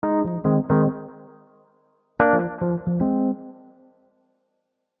Hi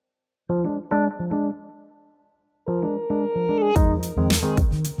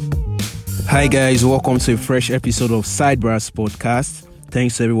guys, welcome to a fresh episode of Sidebrass Podcast.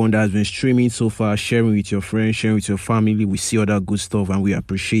 Thanks to everyone that has been streaming so far, sharing with your friends, sharing with your family. We see all that good stuff and we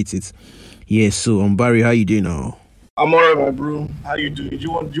appreciate it. Yeah, so Barry, how you doing now? I'm alright, my bro. How you doing? Do you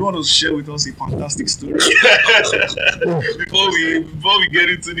want to share with us a fantastic story before we get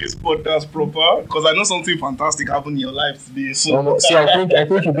into this podcast proper? Because I know something fantastic happened in your life today. So I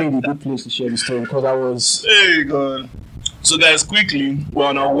think you're being a good place to share the story because I was. Hey God. So guys, quickly, we're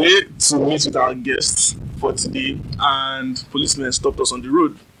on our way to meet with our guests for today, and policemen stopped us on the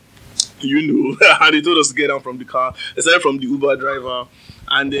road. You know, and they told us to get down from the car. They started from the Uber driver,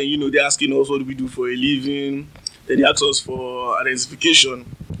 and then they're asking us what do we do for a living. Then they asked us for identification,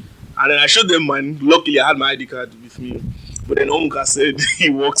 and then I showed them mine. Luckily, I had my ID card with me, but then Omka said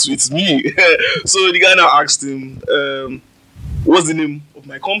he works with me. So the guy now asked him, "What's the name of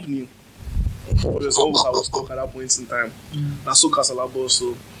my company?" Because almost I was stuck at that point in time. That's so Casalabo.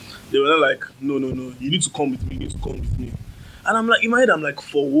 So they were like, no, you need to come with me. And I'm like, in my head, I'm like,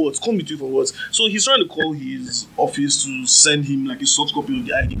 for what? Come with you for what? So he's trying to call his office to send him like a soft copy of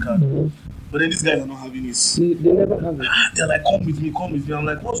the ID card. Mm-hmm. But then these guys are not having it. They never have it. They're like, come with me. I'm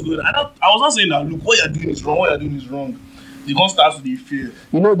like, what's going on? I was not saying that, look, what you're doing is wrong. You can't start with the fear.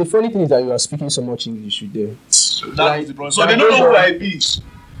 You know, the funny thing is that you are speaking so much English with them. That's the problem. So they don't know who I be.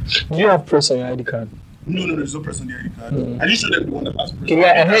 Do you have press on your ID card? No, there's no press on the ID card. I didn't show them the one that has press. Okay,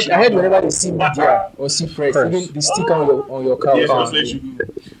 yeah, I heard whenever they see media or see press, even the sticker on your car. Yes, just let you go.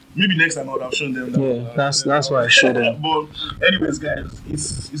 Maybe next time I would have shown them that. Yeah, that's why I showed them. But anyways, guys,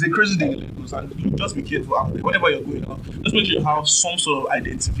 it's a crazy thing in Lagos, and you just be careful out there. Whenever you're going out, just make sure you have some sort of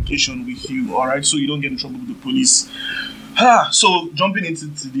identification with you, alright? So you don't get in trouble with the police. So jumping into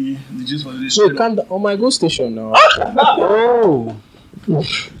the gist for this. So come on my go station now. Oh.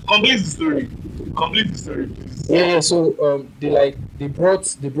 Complete the story, please. Yeah. So they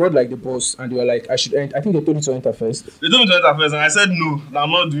brought like the boss, and they were like, I should enter. I think they told me to enter first. They told me to enter first, and I said no,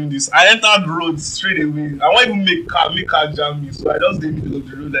 I'm not doing this. I entered the road straight away. I won't even make car jam me, so I just did middle of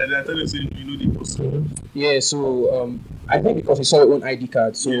the road. And I told them, say, the boss. Yeah. So I think because he saw your own ID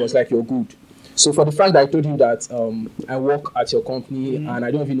card, so it was like you're good. So for the fact that I told him that I work at your company and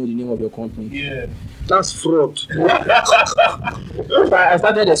I don't even know the name of your company. Yeah. That's fraud. I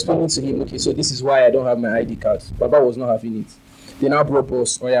started explaining to him, okay, so this is why I don't have my ID card. Baba was not having it. They now brought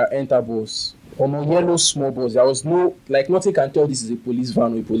boss, enter boss. On a yellow small bus, there was nothing can tell this is a police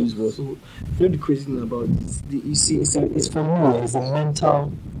van or a police bus. So, you know the crazy thing about this? You see, it's for me, it's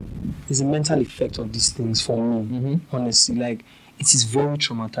a mental effect of these things for me, honestly. Like, it is very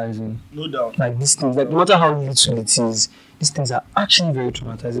traumatizing. No doubt. Like these things, like no matter how little it is, these things are actually very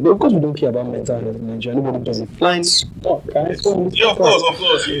traumatizing. But of course, we don't care about mental health in Nigeria. Nobody does it. Flying fuck, right? Yeah, of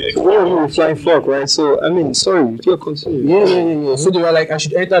course, yeah. We're flying fuck, right? So, I mean, sorry, you're continuing. Yeah. So they were like, I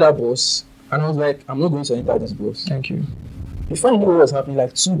should enter that bus. And I was like, I'm not going to enter this bus. Thank you. Before I knew what was happening,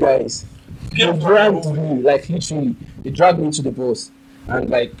 like two guys, they dragged me, like literally, they dragged me to the bus. And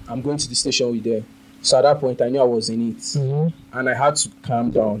like, I'm going to the station with them. So at that point, I knew I was in it, and I had to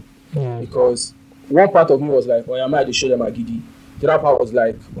calm down because one part of me was like, "Oh, I might show them a giddy." The other part was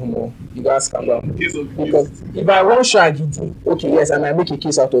like, "Oh, you guys calm down." Because if I want to show a giddy, okay, yes, I might make a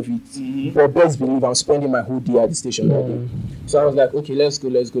case out of it. But best believe I'm spending my whole day at the station. So I was like, "Okay, let's go."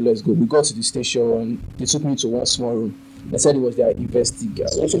 We got to the station. They took me to one small room. They said it was their investigator.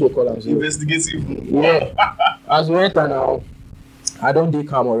 What should they call them? Investigative. Yeah. As we enter now. I don't dey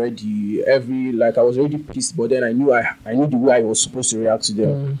calm already. I was already pissed, but then I knew the way I was supposed to react to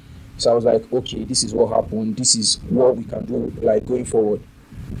them. So I was like, okay, this is what happened. This is what we can do, like going forward.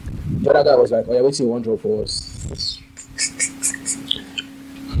 The other guy was like, oh, you're waiting one drop for us.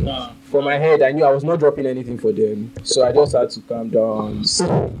 For my head, I knew I was not dropping anything for them, so I just had to calm down.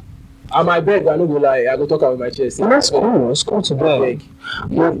 At my bed, I no go lie, I go talk out with my chest. That's cool. It's cool to beg.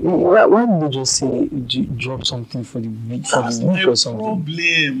 Why did you just say drop something for the week or something?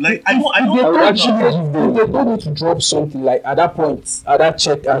 Problem. Like I don't actually. They told me to drop something like at that point, at that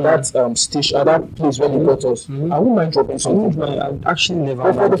check, at that station, at that place where they got us. I wouldn't mind dropping something. I actually never.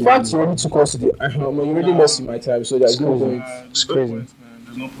 But for the fact you already took us to the, you already wasting my time, so there's no point. It's crazy.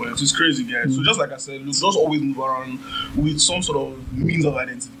 There's no point. It's crazy, guys. So just like I said, look, just always move around with some sort of means of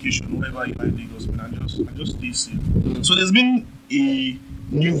identification wherever you might Lagos, man, and just stay safe. So there's been a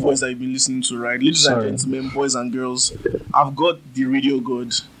new voice that you've been listening to, right? Ladies and gentlemen, boys and girls, I've got the radio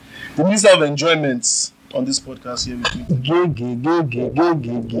god, the Minister of Enjoyment, on this podcast here with me.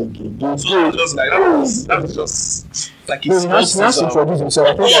 So I was just like, that's just like a small teaser.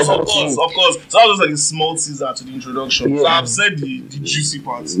 Of course. So that was just like a small teaser to the introduction. So I've said the juicy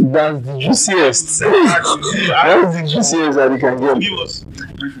part. That's the juiciest. That's the juiciest that you can get. Give us a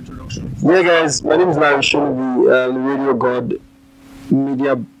brief introduction. Yeah, guys, my name is Larry Shonobi, Radio God,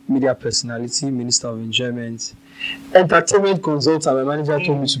 media personality, Minister of Enjoyment, entertainment consultant. My manager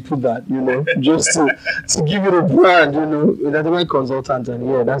told me to put that, just to give it a brand, entertainment consultant, and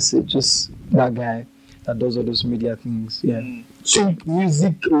yeah, that's it. Just that guy that does all those media things. Yeah, think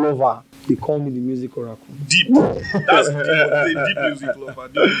music lover. They call me the music oracle. Deep. That's the deep music lover.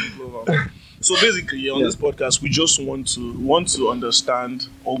 Deep music lover. So basically, on this podcast, we just want to understand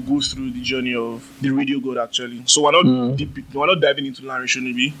or go through the journey of the Radio God. Actually, so we're not diving into Larry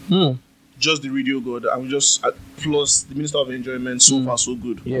Shonobi, just the Radio God, and we just plus the Minister of Enjoyment. So far, so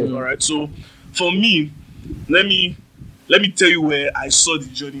good. Yeah. All right. So for me, let me tell you where I saw the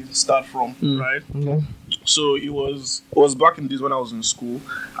journey start from. Right. Okay. So it was back in days when I was in school,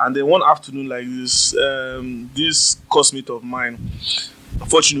 and then one afternoon like this, this classmate of mine,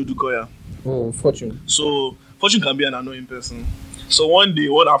 Fortune Udukoya. Oh, Fortune. So Fortune can be an annoying person. So one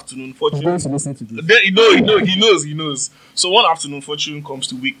afternoon, Fortune. I'm going to listen to this. He knows. So one afternoon, Fortune comes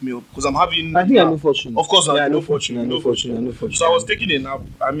to wake me up because I'm having. I think I know Fortune. Of course, I know Fortune. I know Fortune. So I was taking a nap.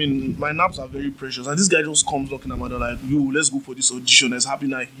 I mean, my naps are very precious, and this guy just comes knocking at my door like, "Yo, let's go for this audition. It's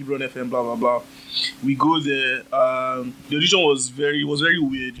happening at Hebron FM, blah blah blah." We go there. The audition was very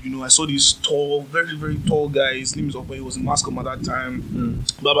weird. I saw this tall, very very tall guy. His name is Opa. He was in Mascom at that time.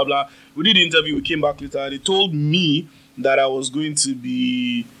 Blah blah blah. We did the interview. We came back later. They told me that I was going to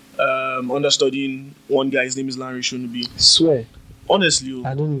be understudying one guy. His name is Larry Shonobi. Swear. Honestly,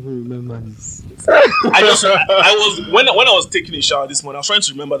 I don't even remember this. I was when I was taking a shower this morning, I was trying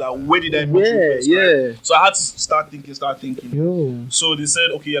to remember that where did I meet you first, right? So I had to start thinking. Yo. So they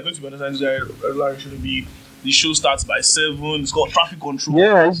said, okay, you're going to be understanding Larry Shonobi. The show starts by 7. It's called Traffic Control.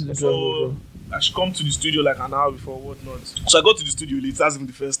 Yeah, so I should come to the studio like an hour before, whatnot. So I got to the studio late. That's even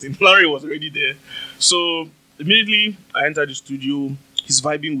the first thing. Larry was already there. So immediately I entered the studio. He's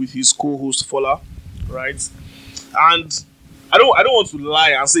vibing with his co-host Fola, right? And I don't want to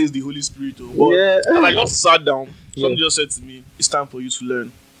lie and say it's the Holy Spirit, but and I just sat down. Someone just said to me, "It's time for you to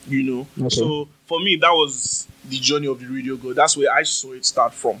learn." Okay. So for me, that was the journey of the Radio God. That's where I saw it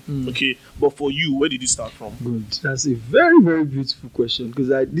start from. Okay, but for you, where did it start from? Good. That's a very very beautiful question because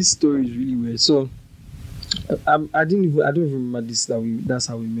this story is really weird. So I don't even remember this that's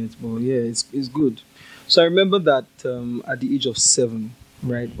how we met, but yeah, it's good. So I remember that at the age of 7,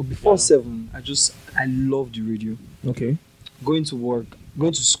 right? But before 7, I loved the radio. Okay. Going to work,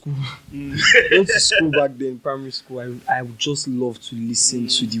 going to school. Going to school back then, primary school, I would just love to listen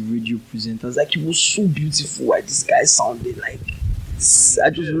to the radio presenters. Like, it was so beautiful why this guy sounded like. I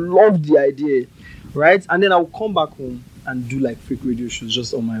just loved the idea, right? And then I would come back home and do like fake radio shows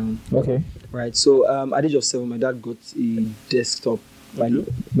just on my own. Okay. Right. So at the age of 7, my dad got a desktop. My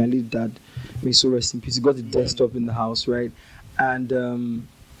late dad, may so rest in peace. He got a desktop in the house, right? And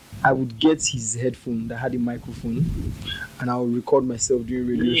I would get his headphone that had a microphone, and I would record myself doing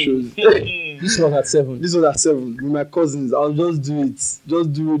radio shows. This was at 7. This was at 7 with my cousins. I'll just do it.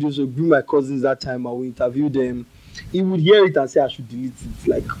 Just do radio show. Bring my cousins that time. I will interview them. He would hear it and say I should delete it.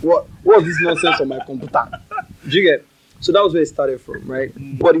 Like, what is this nonsense on my computer? Do you get? So that was where it started from, right?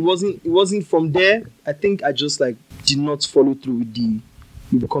 But it wasn't from there. I think I just did not follow through with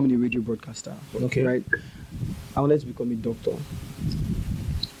becoming a radio broadcaster. Okay. Right? I wanted to become a doctor.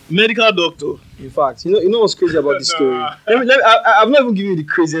 Medical doctor. In fact, you know what's crazy about this story? I've not even given you the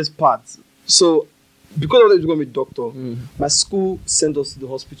craziest part. So, because I wanted to become a doctor, my school sent us to the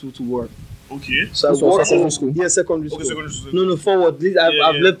hospital to work. Okay. So I worked secondary school. Yeah, secondary school. Secondary school. No, forward.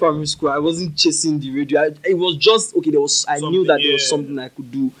 I've left primary school. I wasn't chasing the radio. It was just I knew that there was something I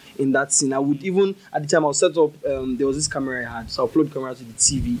could do in that scene. I would even at the time I would set up. There was this camera I had, so I upload the camera to the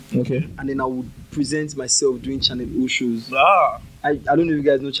TV. Okay. And then I would present myself doing Channel O shows. I don't know if you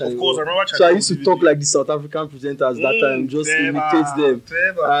guys know Channel O. Of course, I remember Channel O. So I used to talk like the South African presenters that time, just imitate them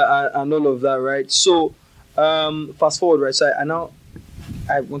and all of that, right? So fast forward, right? So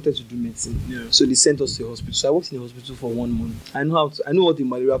I wanted to do medicine. Yeah. So they sent us to a hospital. So I worked in the hospital for 1 month. I know what a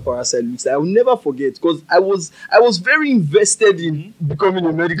malaria parasite looks like. I will never forget because I was very invested in becoming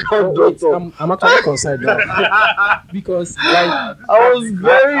a medical doctor. I'm actually concerned now. Because I was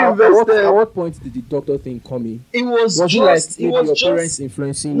very invested. At what point did the doctor thing come in? It was just like your parents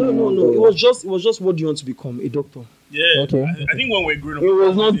influencing you? No. It was just what do you want to become? A doctor. Yeah. Okay. I think when we're growing up, it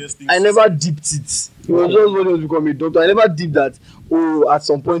was not. I never dipped it. It was just when he was becoming a doctor. I never did that. Oh, at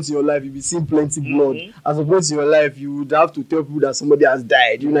some point in your life, you'll be seeing plenty blood. At some point in your life, you would have to tell people that somebody has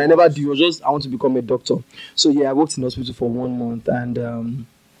died. I never did. It was just, I want to become a doctor. So, yeah, I worked in the hospital for 1 month. And,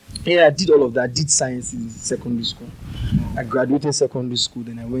 I did all of that. I did science in secondary school. I graduated secondary school.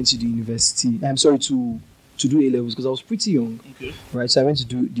 Then I went to the university. I'm sorry, to do A-levels because I was pretty young. Okay. Right, so I went to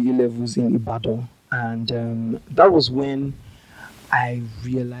do the A-levels in Ibadan. And that was when I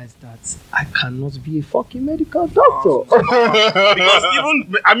realized that I cannot be a fucking medical doctor. Because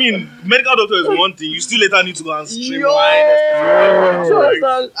even, I mean, medical doctor is one thing. You still later need to go and streamline. I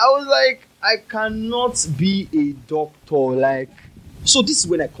was like, I cannot be a doctor. Like, so this is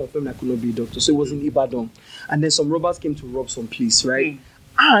when I confirmed I could not be a doctor. So it was in Ibadan. And then some robbers came to rob some place, right?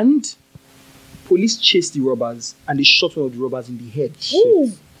 And police chased the robbers and they shot one of the robbers in the head.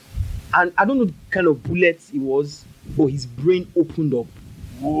 And I don't know the kind of bullet it was, but his brain opened up.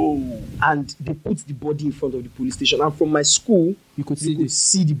 Whoa. And they put the body in front of the police station. And from my school, you could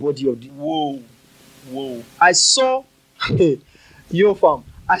see the body of the... Whoa. I saw...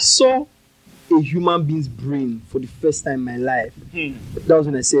 I saw a human being's brain for the first time in my life. That was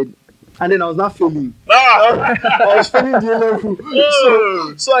when I said... And then I was not failing. I was failing the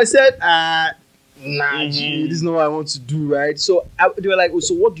level. So I said, this is not what I want to do, right? So they were like,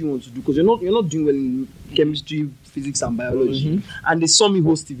 so what do you want to do? Because you're not doing well in chemistry, physics, and biology. And they saw me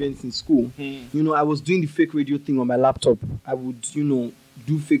host events in school. I was doing the fake radio thing on my laptop. I would,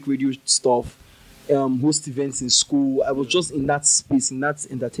 do fake radio stuff, host events in school. I was just in that space, in that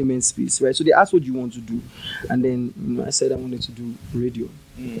entertainment space, right? So they asked, what do you want to do? And then, I said I wanted to do radio.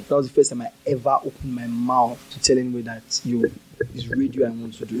 That was the first time I ever opened my mouth to tell anybody that, it's radio I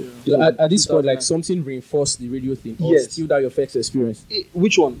want to do. So at this point, like something reinforced the radio thing? Or still that your first experience?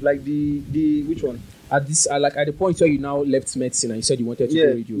 Which one? Like the which one? At the point where you now left medicine and you said you wanted to do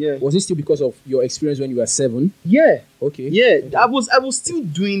radio. Yeah. Was it still because of your experience when you were 7? Yeah. Okay. Yeah. Okay. I was still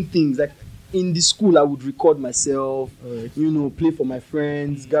doing things like in the school. I would record myself, play for my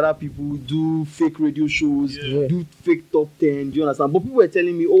friends, gather people, do fake radio shows, do fake top 10. Do you understand? But people were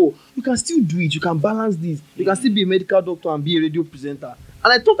telling me, oh, you can still do it. You can balance this. You can still be a medical doctor and be a radio presenter.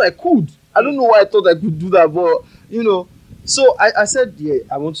 And I thought I could. I don't know why I thought I could do that, but So I said,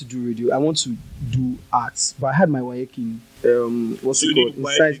 I want to do radio. I want to do arts. But I had my WAEC in what's it called? In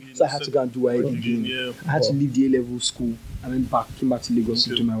science. So I had to go and do WAEC again. Yeah. I had to leave the A-level school. I came back to Lagos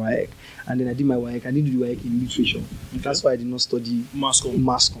to do my WAEC. And then I did my WAEC. I didn't do the WAEC in literature. Okay. That's why I did not study mass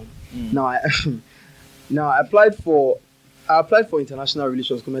comm. Now I applied for international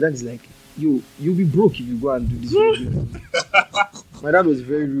relations because my dad is like, you'll be broke if you go and do this radio. My dad was a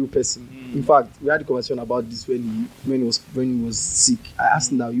very real person. In fact, we had a conversation about this when he was sick. I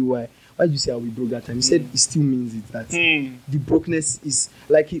asked him that, why did you say I'll be broke that time? He said it still means it, that the brokenness is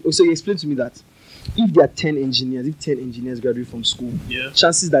like he explained to me that if there are 10 engineers graduate from school,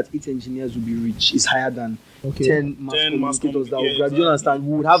 chances that 8 engineers will be rich is higher than 10 mass communicators that will graduate. You understand?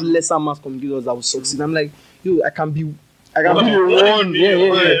 We would have lesser mass communicators that will succeed. I'm like, I can be one.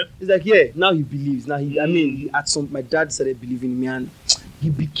 Yeah. It's like, now he believes. Now my dad started believing in me and he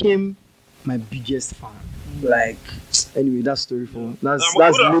became my biggest fan. Like, anyway, that's story for that's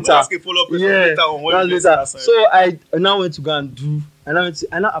later. Ask a follow-up question later on what that's later. So I now went to go and do. I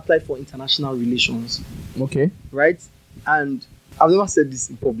now applied for international relations. Okay. Right, and I've never said this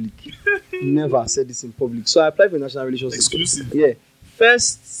in public. Never said this in public. So I applied for international relations. Exclusive. Yeah.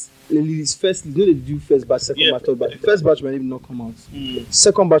 First, they do first batch, second batch, third batch. First batch, my name did not come out.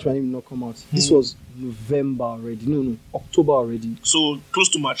 Second batch, my name did not come out. This was November already. No, October already. So close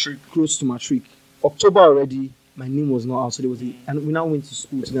to matric. October already, my name was not out. So there was and we now went to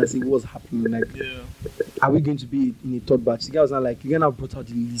school to see what was happening. Like, are we going to be in a third batch? The guy was not like, you're gonna brought out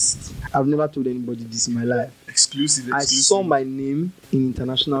the list. I've never told anybody this in my life. Exclusive. I saw my name in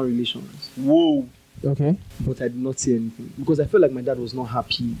international relations. Whoa. Okay. But I did not say anything because I felt like my dad was not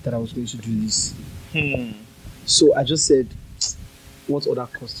happy that I was going to do this. So I just said, what other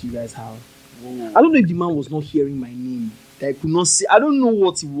costs do you guys have? Whoa. I don't know if the man was not hearing my name. I could not see. I don't know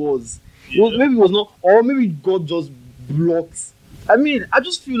what it was. Maybe it was not, or maybe God just blocked. I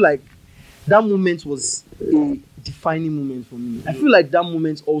just feel like that moment was a defining moment for me. I feel like that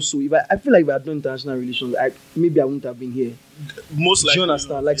moment also, I feel like if I had done international relations, maybe I wouldn't have been here. Most likely. Do you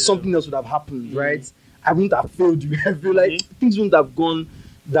understand? Like something else would have happened, right? I wouldn't have failed you. I feel like things wouldn't have gone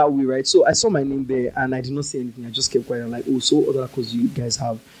that way, right? So I saw my name there and I did not say anything. I just kept quiet. I'm like, so what other courses you guys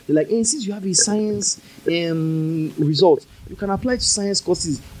have? They're like, since you have a science result, you can apply to science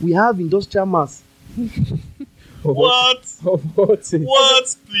courses. We have industrial maths. What? What?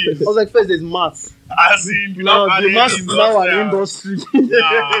 Please? I was like, first there's maths. As in, Now without the adding mass is now an industrial. industry.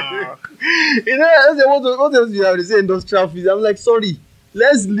 Nah. You know, I say, what else you have to say industrial fees? I'm like, sorry,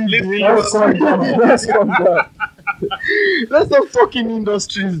 let's leave Leave the the Let's industry. calm down. Let's calm down. Let's stop talking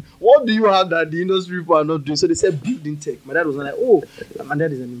industries. What do you have that the industry people are not doing? So they said building tech. My dad was like, oh, my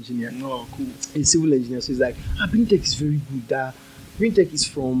dad is an engineer. No, cool. A civil engineer. So he's like, building tech is very good. Building tech is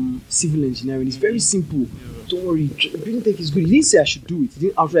from civil engineering. It's very simple. Don't worry. Building tech is good. He didn't say I should do it. He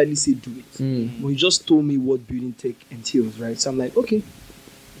didn't outrightly say do it. But he just told me what building tech entails, right? So I'm like, okay,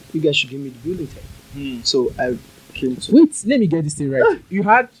 you guys should give me the building tech. So I came to. Wait, let me get this thing right.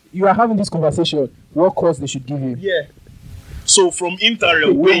 You are having this conversation. What course they should give you? Yeah, So from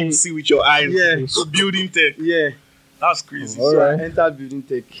interior, where you see with your eyes, Yeah. to building tech, yeah. that's crazy. All So right. I entered building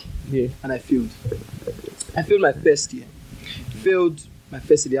tech. Yeah. And I failed. I failed my first year. Failed my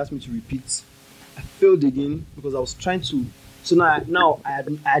first year. They asked me to repeat. I failed again because I was trying to. So now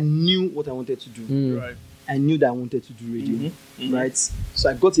I knew what I wanted to do. Right. I knew that I wanted to do radio, Mhm. right? So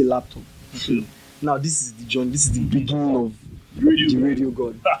I got a laptop. Okay. Now this is the journey. This is the beginning of Radio. the radio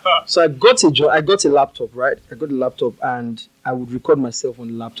god. So I got a laptop, right? I got a laptop and I would record myself on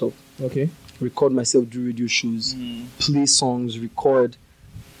the laptop. Okay. Record myself, do radio shows, play songs, record.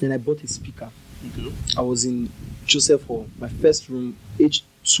 Then I bought a speaker. Okay. I was in Joseph Hall, my first room,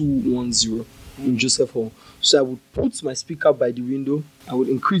 H210 in Joseph Hall. So I would put my speaker by the window, I would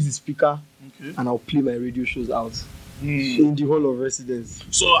increase the speaker, Okay. and I'll play my radio shows out in the hall of residence.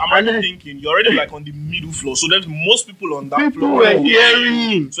 So I'm already thinking you're already like on the middle floor. So there's most people on that People floor. were Yeah.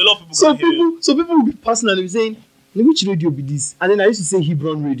 hearing. So a lot of people So can hear. people will be passing and they'll be saying, which radio be this? And then I used to say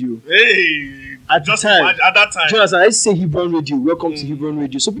Hebron Radio. Hey, At the just time. at that time. Do you understand? I used to say Hebron Radio. Welcome to Hebron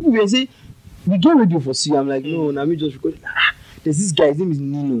Radio. So people will say, we get radio for you. I'm like, no, let me just record. There's this guy, his name is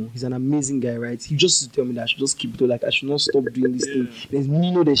Nino. He's an amazing guy, right? He just used to tell me that I should just keep it, like I should not stop doing this thing. There's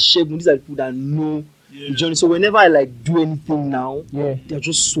Nino, there's Shegun. These are people that know the journey. So whenever I like do anything now, Yeah. they're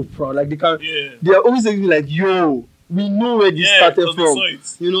just so proud. Like they can, Yeah. they are always telling me like, yo, we know where this started because we from. saw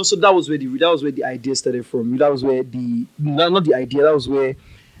it. You know, so that was where the idea started from. That was where not the idea. That was where,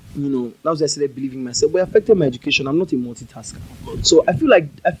 that was where I started believing in myself. But it affected my education. I'm not a multitasker, so I feel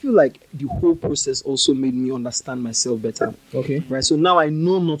like the whole process also made me understand myself better. Okay. Right. So now I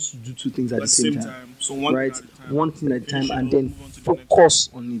know not to do two things at At the same time. So one Right. thing at a time. One thing at a time, Finish it and up, then move on to the next focus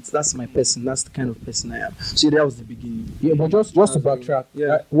on it. That's my person. That's the kind of person I am. So that was the beginning. Yeah, but just to backtrack.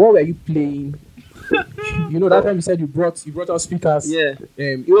 Yeah. What were you playing? That time you said you brought out speakers. Yeah.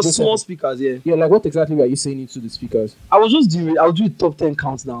 It It was small speakers. Yeah. Yeah, like what exactly were you saying into the speakers? I'll do a top 10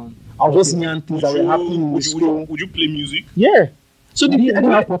 countdown. I'll just name things that were happening in the Would school. you play music? Yeah. So You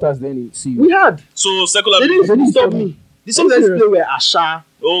didn't have porters then in CU. we had. So secular They music. didn't stop me. The songs I used to play were Asha,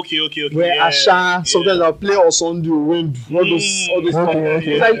 Okay. were Asha. Sometimes I'll play Osundu, Wind, all those stuff.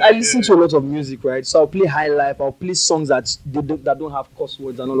 Okay. I listen to a lot of music, right? So I'll play High Life. I'll play songs that don't have cuss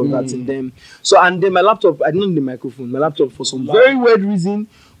words and all of that in them. So and then my laptop, I don't need the microphone. My laptop, for some very weird reason,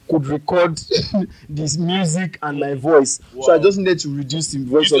 could record this music and my voice. So I just needed to reduce the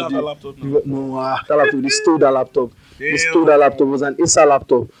voice You still of have the. that laptop now? No, that laptop. They stole that laptop. They Damn. stole that laptop. It was an Acer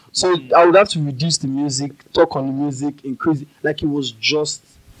laptop. So I would have to reduce the music, talk on the music, increase it. Like it was just.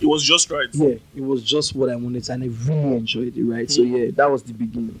 It was just right. Yeah, it was just what I wanted, and I really enjoyed it, right? So yeah, that was the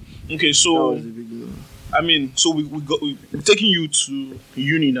beginning. Okay, That so was the beginning. I mean, so we're taking you to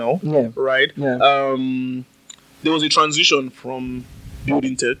uni now, Yeah. right? Yeah. There was a transition from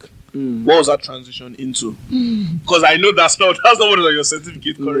building tech. Mm. What was that transition into? Because I know that's not what is on your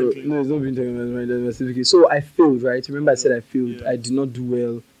certificate currently. No, it's not been taken as my certificate. So I failed, right? Remember I said I failed. Yeah. I did not do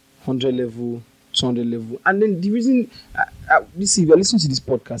well, 100 level, 200 level. And then the reason, if you're listening to this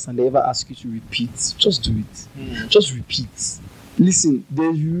podcast and they ever ask you to repeat, just do it. Just repeat. Listen,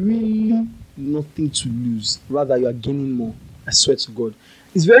 there's really nothing to lose. Rather, you are gaining more. I swear to God.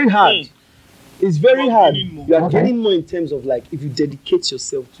 It's very hard. It's very You're hard. gaining more. You are Okay. gaining more in terms of like, if you dedicate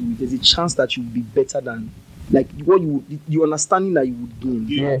yourself to it, there's a chance that you'll be better than, like, what your understanding that you would gain,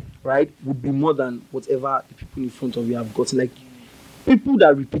 Yeah. right, would be more than whatever the people in front of you have gotten. Like, people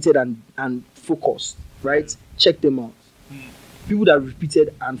that repeated and focused, right? Check them out. People that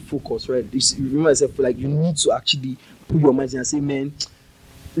repeated and focused, right? You remember yourself, like, you need to actually put your mind in and say, man,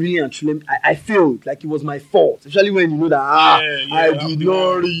 really and truly, I failed. Like, it was my fault. Especially when you know that, I did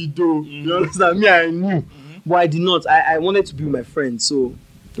not read, though. You understand? Me, I knew. But I did not. I wanted to be with my friends. So,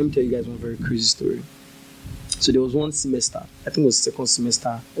 let me tell you guys one very crazy story. So, there was one semester, I think it was second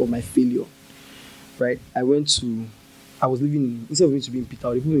semester of my failure, right? I was living, instead of me to be in Peter,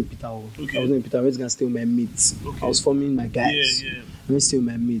 they put me in Peter. Okay. I was in Peter, I was going to stay with my mates. Okay. I was forming my guys. Yeah. I went to stay with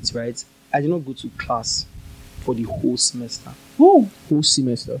my mates, right? I did not go to class for the whole semester. Whole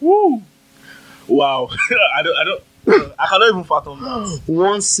semester. Wow. I cannot even fathom that.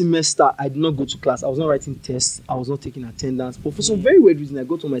 One semester, I did not go to class. I was not writing tests. I was not taking attendance. But for some very weird reason, I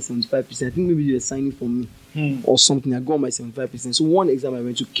got on my 75%. I think maybe they were signing for me or something. I got on my 75%. So one exam I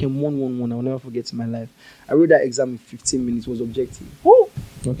went to came 111. I'll never forget in my life. I wrote that exam in 15 minutes. Was objective. Woo!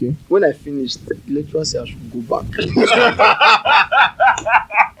 Okay. When I finished, the lecturer said I should go back.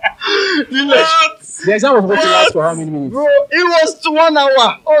 The exam was supposed to last for how many minutes? Bro, it was 1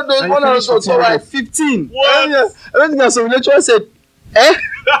 hour. Oh, those And 1 you hour finished was 15 like 15. What? I don't think some lecturer said,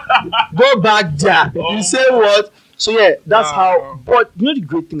 go back there. You say what? So yeah, that's how. But you know the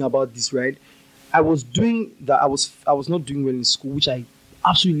great thing about this, right? I was doing that. I was not doing well in school, which I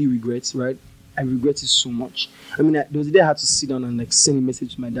absolutely regret, right? I regret it so much. I mean, there was a day I had to sit down and like send a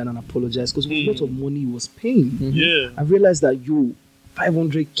message to my dad and apologize because it was a lot of money he was paying. Yeah. I realized that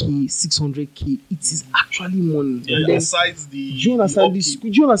 500k, 600k, it is actually money. Yeah, And then, besides the. do you understand this? Do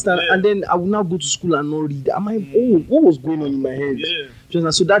you understand? Yeah. And then I will now go to school and not read. Am I? Oh, what was going on in my head? Yeah. Do you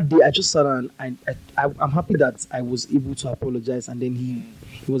understand? So that day I just sat down and I'm happy that I was able to apologize. And then he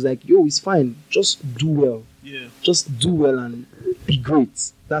was like, "Yo, it's fine. Just do well. Yeah. Just do well and be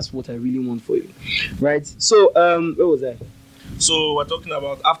great. That's what I really want for you, right?" So where was I? So we're talking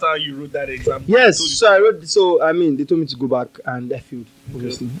about after you wrote that exam. Yes, so so I wrote. So I mean, they told me to go back, and I failed.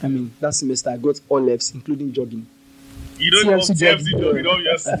 Obviously, I mean that semester I got all Fs, including jogging. you don't know CFC TFC job, you don't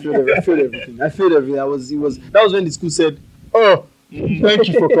I failed everything. I failed everything. That was when the school said, "Oh, thank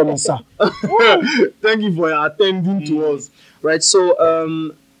you for coming, sir. Thank you for attending to us." Right.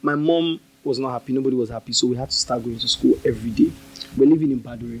 So my mom was not happy. Nobody was happy. So we had to start going to school every day. We're living in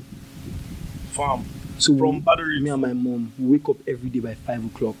Badore. farm. So From Badore me to- and my mom we wake up every day by 5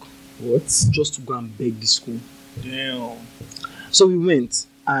 o'clock. What? Just to go and beg the school. Damn. So we went,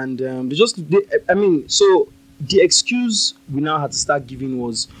 and so the excuse we now had to start giving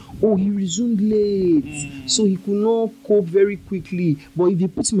was, oh, he resumed late, so he could not cope very quickly. But if they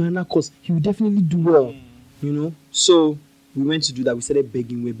put him in another course, he will definitely do well, you know. So we went to do that. We started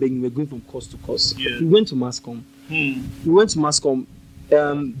begging. We're going from course to course. Yeah. We went to Mascom. We went to Mascom.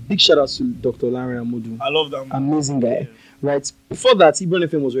 Big shout out to Dr. Larry Amodu. I love that. Man. Amazing guy. Right. Before that, Ibron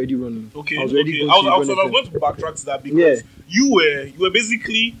FM was already running. Okay. I was already okay. going I to was Ibron FM. going to backtrack to that because Yeah. you were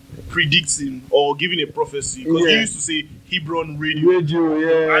basically predicting or giving a prophecy because Yeah. you used to say Hebron Radio. Radio,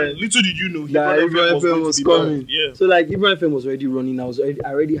 yeah. And little did you know That Hebron Ibron FM was going to be coming. banned. Yeah. So like Ibron FM was already running. I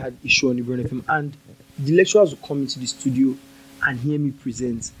already had a show on Ibron FM, and the lecturers would come into the studio and hear me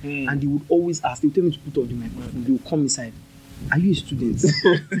present, and they would always ask. They would tell me to put off the microphone. They would come inside. Are you a student?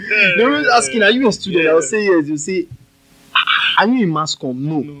 They were always asking, "Are you a student?" Yeah. I would say yes. You say, "Are you in Mascom?"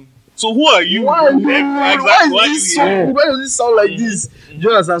 No. So who are you? Why Exactly. Why is this you here? Why does this sound like this? Do you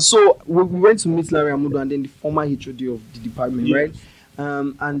understand? So we went to meet Larry Amudo and then the former HOD of the department, Yeah. right?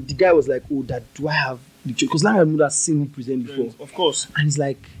 And the guy was like, "Oh, that do I have the because Larry Amudo has seen me present before," Of course. and he's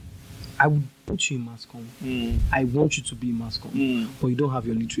like, "I would put you in Mascom. I want you to be in Mascom, but you don't have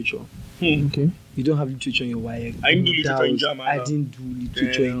your literature. Okay. You don't have literature in your WAEC." I didn't do literature in That German, was- I either. didn't do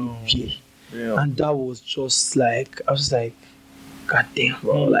literature in Damn. UVA. And that was just like, I was just like, God damn,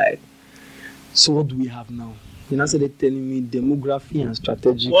 bro. Like, so what do we have now? You know, so they're telling me demography and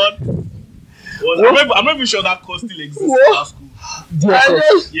strategy. What? I'm not even sure that course still exists in What? our school. I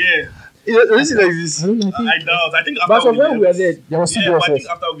just, Yeah. this is like this. I don't know, I think. I doubt. I think But after from when we were left. there, there was still Yeah, but I think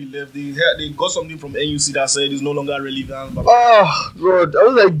DSS. after we left, they got something from NUC that said it's no longer relevant. But Oh, God. I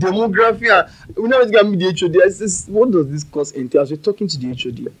was like, demography. We never got me the HOD. I said, what does this course entail? As we're talking to the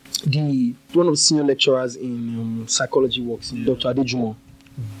HOD, one of the senior lecturers in psychology works, Dr. Adejumo.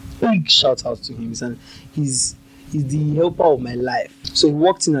 Big shout out to him. He's the helper of my life. So he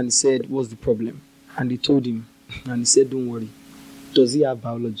walked in and he said, what's the problem? And they told him, and he said, don't worry. Does he have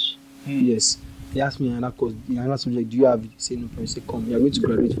biology? Yes. He asked me another course, another subject, do you have it? He said, no, problem. He said, come, you are going to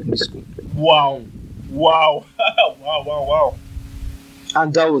graduate from this school. wow. Wow.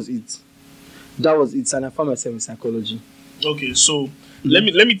 And that was it. And I found myself in psychology. Okay, so let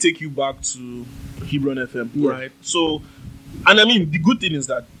me take you back to Hebron FM, Yeah. right? So, and I mean, the good thing is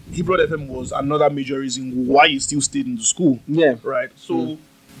that Hebron FM was another major reason why you still stayed in the school, Yeah. right? So,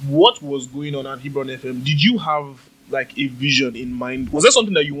 what was going on at Hebron FM? Did you have like a vision in mind? Was there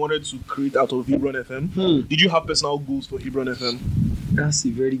something that you wanted to create out of Hebron FM? Did you have personal goals for Hebron FM? That's a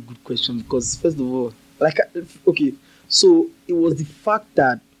very good question because first of all, okay, so it was the fact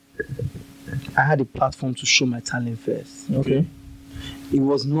that I had a platform to show my talent first. Okay. It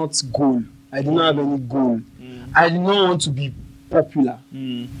was not goal. I did not have any goal. I did not want to be popular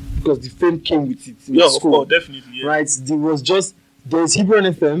because the fame came with it. In Yeah, of school, course, definitely. Yeah. right? It was just there's Hebron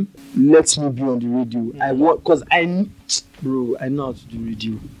FM. Let me be on the radio. I want because I know how to do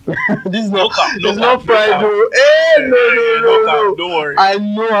radio. This is not pride, bro. Hey, no. Don't worry. I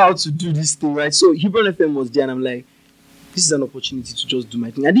know how to do this thing, right? So Hebron FM was there, and I'm like, this is an opportunity to just do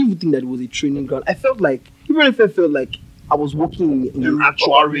my thing. I didn't even think that it was a training ground. I felt like Hebron FM felt like I was working in an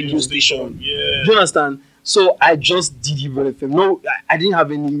actual radio station. Yeah. Do you understand? So I just did Hebron FM. No, I didn't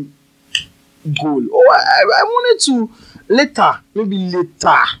have any goal. I wanted to maybe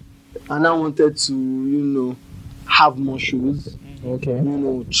later, and I wanted to, have more shows. Okay.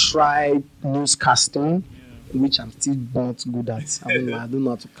 Try newscasting, which I'm still not good at. I don't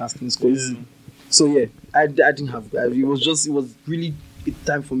know how to cast things crazy. So yeah, I didn't have. It was really a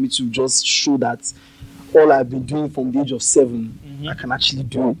time for me to just show that all I've been doing from the age of 7, I can actually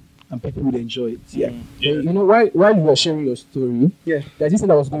do it, and people would enjoy it. Yeah. While you were sharing your story, Yeah. there's this thing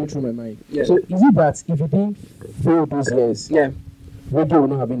that was going through my mind. Yeah. So is it that if you didn't fail those years, Yeah. radio will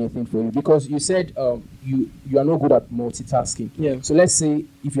not have anything for you? Because you said you are not good at multitasking. Yeah. So let's say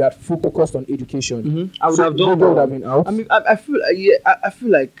if you had focused on education, I would have done radio would well. have been out. I mean, I feel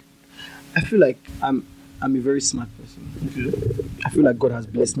like I'm a very smart person. Okay. I feel like God has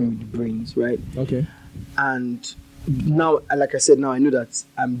blessed me with the brains, right? Okay. And now, like I said, now I know that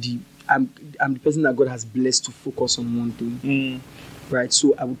I'm the person that God has blessed to focus on one thing, right?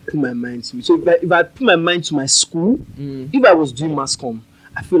 So I would put my mind to it. So if I put my mind to my school, if I was doing mass comm,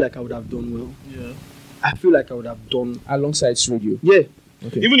 I feel like I would have done well. Yeah. I feel like I would have done. Alongside radio. Yeah.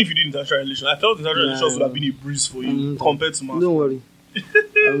 Okay. Even if you did international relations, I felt international Yeah. relations would have been a breeze for you compared to mass. Don't worry.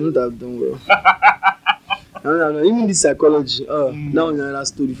 I would have done well. No. Even the psychology. Now another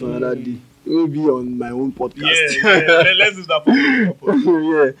story for another day. Maybe on my own podcast. Yeah. Let's do that for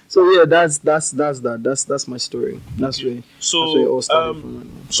you. Yeah. So yeah, that's that. That's my story. That's where it all started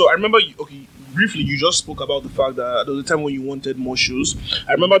from. So I remember, briefly, you just spoke about the fact that there was a time when you wanted more shows.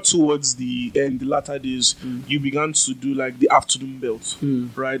 I remember towards the end, the latter days, you began to do like the afternoon belt,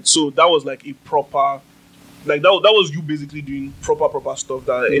 right? So that was like a proper, like that was you basically doing proper stuff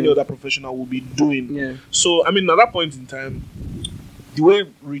that any other professional would be doing. Yeah. So I mean, at that point in time, the way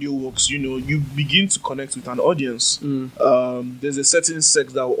radio works, you begin to connect with an audience. There's a certain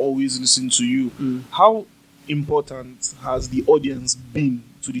sex that will always listen to you. How important has the audience been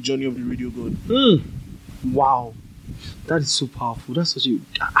to the journey of the radio god? Wow, that is so powerful. That's such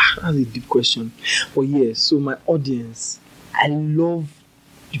that's a deep question. But yeah, so my audience, I love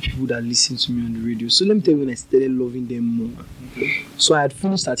the people that listen to me on the radio. So let me tell you when I started loving them more. Okay. So I had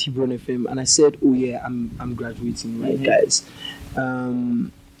finished at Hebron FM and I said, oh yeah, I'm graduating, right, guys?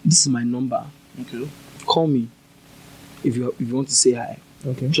 This is my number. Okay. Call me if you want to say hi.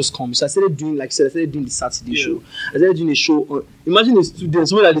 Okay. Just call me. So I started doing, like I said, the Saturday show. I started doing a show on, imagine a student,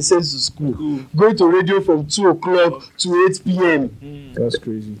 someone that they send to school, going to radio from 2 o'clock to 8 p.m. That's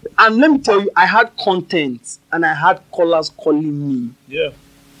crazy. And let me tell you, I had content and I had callers calling me. Yeah.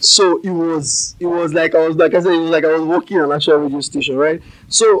 So it was like I was working on an actual radio station, right?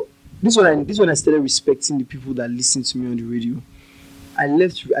 So this when I started respecting the people that listen to me on the radio. I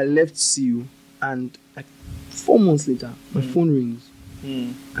left CU and like 4 months later, my phone rings.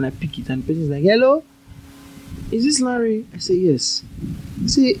 And I pick it and the person is like, hello? Is this Larry? I say yes. I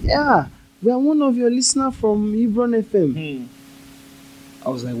say, yeah, we are one of your listeners from Hebron FM. I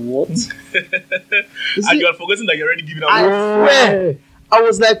was like, what? And you are forgetting that you're already giving out. I swear. I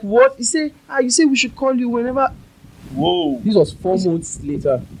was like, what? He said, you say we should call you whenever. Whoa. This was 4 months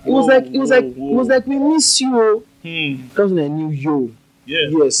later. It was like we miss you. That's when I knew yo. Yeah.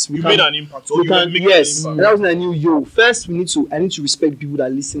 Yes, You made an impact. Or we you were can, making yes, an and impact. that was when I knew yo. First, I need to respect people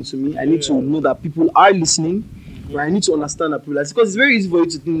that listen to me. I need to know that people are listening. Right? I need to understand that people are, because it's very easy for you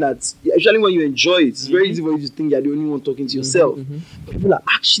to think that, especially when you enjoy it, it's very easy for you to think you're the only one talking to yourself. People are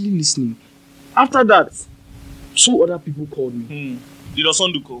actually listening. After that, 2 other people called me. Did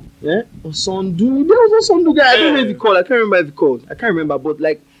Osondu call? Yeah, Osondu. There was Osondu guy. I don't know if he called. I can't remember if he called. I can't remember. But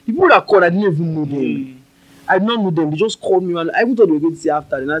like the people that called, I didn't even know them. I did not know them. They just called me, and I even thought they were going to say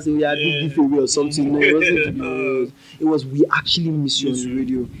after. And I said, "Yeah, do giveaway or something." No, it wasn't to be. It was we actually miss you on the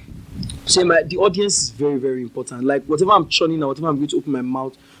radio. So the audience is very, very important. Like whatever I'm churning out, whatever I'm going to open my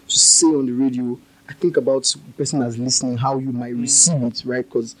mouth to say on the radio, I think about the person that's listening, how you might receive it, right?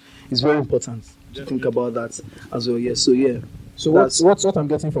 Because it's very important to think about that as well. Yeah. So yeah. So what I'm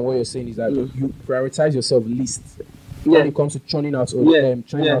getting from what you're saying is that you prioritize yourself least when it comes to churning out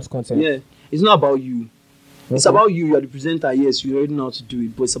churning out content. Yeah, it's not about you. It's about you. You are the presenter. Yes, you already know how to do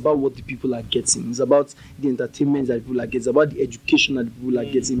it, but it's about what the people are getting. It's about the entertainment that people are getting. It's about the education that the people are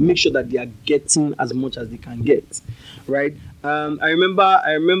getting. Make sure that they are getting as much as they can get, right? I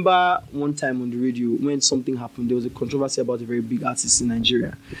remember one time on the radio when something happened. There was a controversy about a very big artist in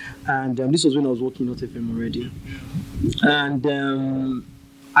Nigeria, and this was when I was working at FM already, and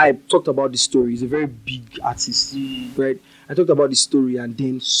I talked about the story. He's a very big artist, right? I talked about the story, and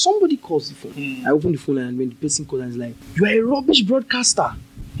then somebody calls the phone. I open the phone, and when the person calls, and is like, "You are a rubbish broadcaster."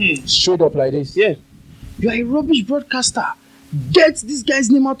 Straight up like this. Yeah, you are a rubbish broadcaster. Get this guy's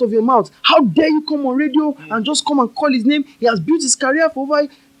name out of your mouth. How dare you come on radio and just come and call his name? He has built his career for over.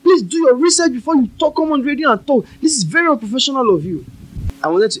 Please do your research before you come on radio and talk. This is very unprofessional of you. I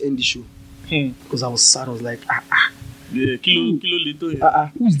wanted to end the show because I was sad. I was like, Yeah, kilo little.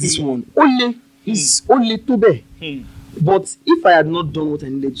 who is this one? Ole. It's Ole Tobe. But if I had not done what I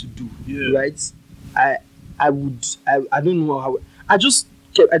needed to do, right, I don't know how. I just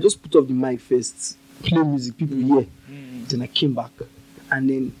put off the mic first, play music, people hear. Then I came back, and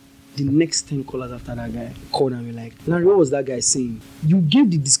then the next 10 callers after that guy called and were like, "Larry, what was that guy saying? You gave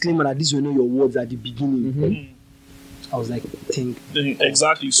the disclaimer that these were not your words at the beginning." I was like,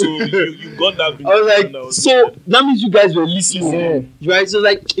 Exactly. So you got that. I was like, so that means you guys were listening, right? So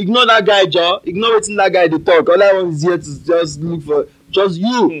like, ignore that guy, Joe. Ignore what's in that guy they talk. All I want is here to just look for just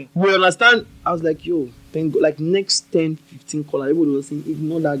you. You understand? I was like, yo, thank God. Like next 10, 15 callers, everybody was saying,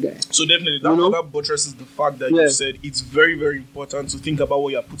 ignore that guy. So definitely that buttresses the fact that you said it's very, very important to think about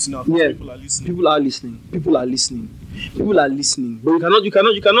what you're putting out. Yeah. People are listening. People are listening. But you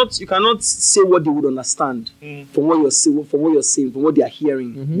cannot say what they would understand from what you're saying, from what they are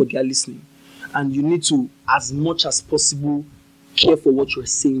hearing, but they are listening. And you need to, as much as possible, care for what you're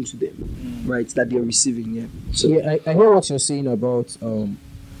saying to them, right? That they're receiving. Yeah. So I hear what you're saying about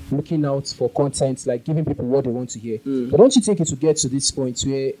looking out for content, like giving people what they want to hear. But don't you think it will get to this point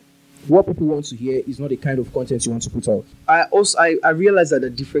where what people want to hear is not the kind of content you want to put out? I realize that there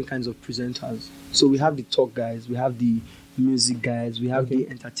are different kinds of presenters. So we have the talk guys, we have the music guys, we have the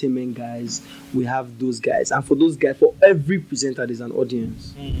entertainment guys, we have those guys. And for those guys, for every presenter, there's an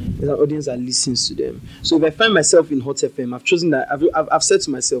audience. There's an audience that listens to them. So if I find myself in Hot FM, I've chosen that. I've said to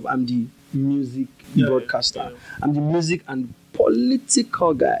myself, I'm the music broadcaster. I'm the music and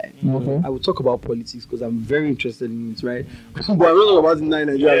political guy. I will talk about politics because I'm very interested in it, right? But I'm not talking about it in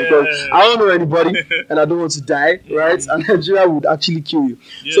Nigeria because I don't know anybody and I don't want to die, right? And Nigeria would actually kill you.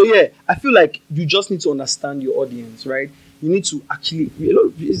 So I feel like you just need to understand your audience, right? You need to actually,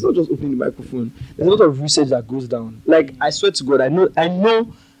 it's not just opening the microphone. There's a lot of research that goes down. Like, I swear to God, I know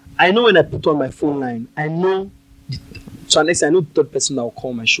when I put on my phone line, I know the third person that will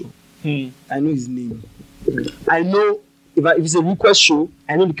call my show. I know his name. I know if it's a request show,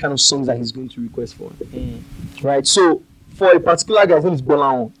 I know the kind of songs that he's going to request for. Right? So, for a particular guy, his name is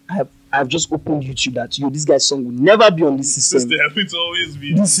Bolaon, I've just opened YouTube that, this guy's song will never be on this system. It's always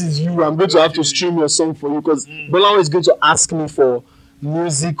be. This is you. I'm going to have to stream your song for you because Bolaon is going to ask me for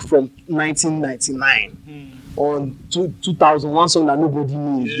music from 1999 on 2001 song that nobody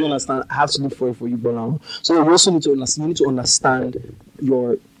knows. Do you understand? I have to look for it for you, Bolaon. So you also need to understand. You need to understand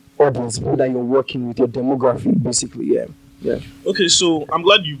your audience, people that you're working with, your demography, basically. Yeah. Okay, so I'm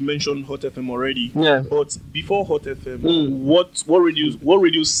glad you've mentioned Hot FM already. Yeah. But before Hot FM, what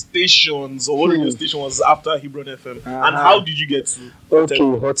radio stations or what radio station was after Hebron FM, and how did you get to Hot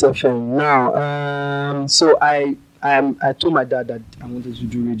FM? Hot FM. Now, so I told my dad that I wanted to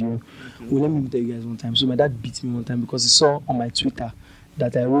do radio. Well, let me tell you guys one time. So my dad beat me one time because he saw on my Twitter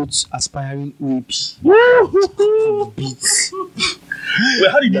that I wrote aspiring OAP. Beats.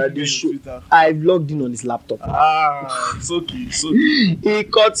 Well, how did you do Twitter? I logged in on his laptop. It's okay. He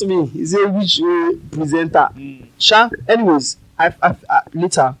caught me. He said, which presenter? Anyways,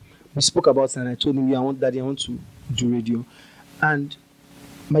 later we spoke about it and I told him, I want to do radio. And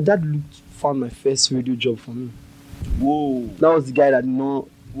my dad found my first radio job for me. Whoa. That was the guy that He gave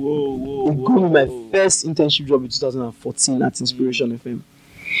me my first internship job in 2014 at Inspiration FM.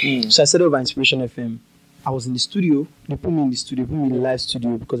 So I started over Inspiration FM. I was in the studio. They put me in the live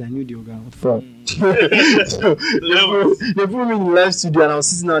studio because I knew the organ was fraud. So they put me in the live studio and I was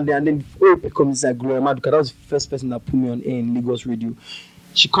sitting down there, and then OAP comes inside. Gloria Maduka, that was the first person that put me on air in Lagos radio.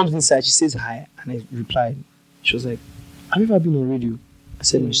 She comes inside, she says hi, and I replied. She was like, have you ever been on radio? I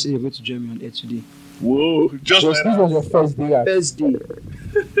said, no. She said, you're going to join me on air today. Whoa, this was your first day. First day.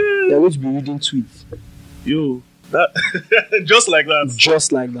 They're going to be reading tweets. Yo, that just like that.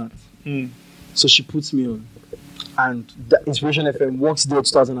 Just like that. So she puts me on. And the Inspiration FM works there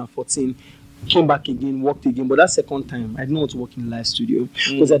 2014. came back again, worked again. But that second time, I didn't want to work in live studio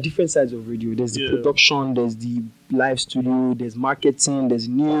because there are different sides of radio. There's the production, there's the live studio, there's marketing, there's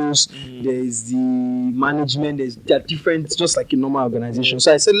news, there's the management. There are different, just like a normal organization.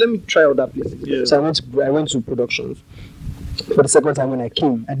 So I said, let me try out that place. So I went to productions. For the second time when I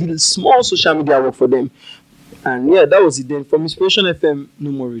came, I did a small social media work for them. And yeah, that was it then. From Inspiration FM,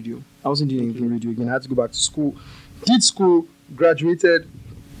 no more radio. I wasn't doing anything radio again. I had to go back to school. Did school, graduated,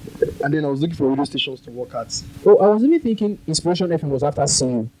 and then I was looking for radio stations to work at. Oh, I was even thinking Inspiration FM was after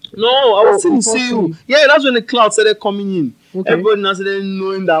seeing. No, I was still in CU. Yeah, that's when the cloud started coming in. Okay. Everybody now started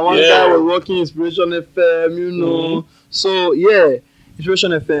knowing that one guy was working Inspiration FM, you know. So yeah,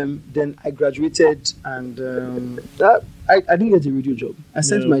 Inspiration FM. Then I graduated, and I didn't get a radio job. I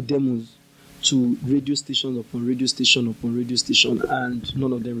sent my demos to radio station upon radio station upon radio station, and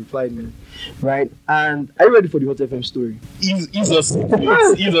none of them replied me. Right? And are you ready for the Hot FM story? Ease us into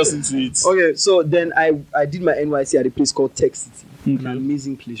it. Ease us into it. Okay, so then I did my NYC at a place called Tech City. An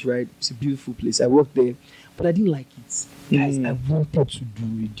amazing place, right? It's a beautiful place. I worked there, but I didn't like it. Guys, I wanted to do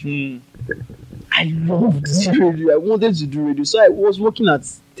radio. I loved radio. I wanted to do radio. So I was working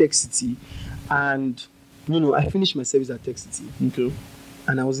at Tech City, and I finished my service at Tech City. Okay.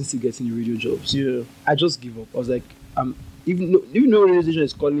 And I wasn't still getting the radio jobs. Yeah. I just give up. I was like, even though radio station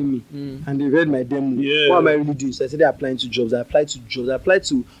is calling me and they read my demo, what am I really doing? So I started applying to jobs. I applied to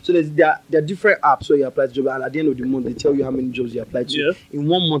jobs. So there are different apps where you apply to jobs, and at the end of the month they tell you how many jobs you applied to. Yeah. In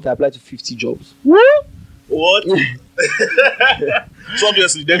 1 month I applied to 50 jobs. What? So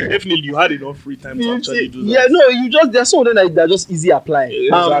obviously, then definitely you had enough free time to actually do that. Yeah, no, there's some of them that just easy apply.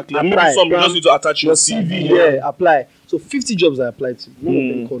 Exactly. Apply. Some you just need to attach your CV. Yeah, apply. So 50 jobs I applied to. None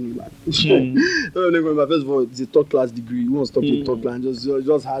of them called me back. None of them called me back. First of all, it's a third class degree. Who wants to talk to a third class?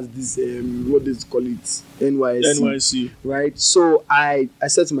 Just has this what they call it, NYC. Right. So I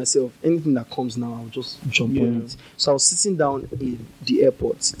said to myself, anything that comes now, I'll just jump on it. So I was sitting down in the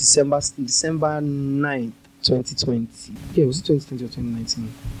airport, December 9th. 2020. Yeah, was it 2020 or 2019?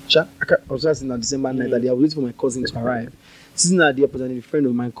 I was just sitting on December 9th that day. I was waiting for my cousin to arrive. Sitting at the airport, and a friend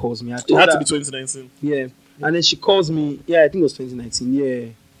of mine calls me. It had to be 2019. Yeah. And then she calls me. Yeah, I think it was 2019. Yeah,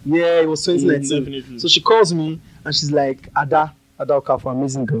 it was 2019. Definitely. So she calls me and she's like, Ada Okafor,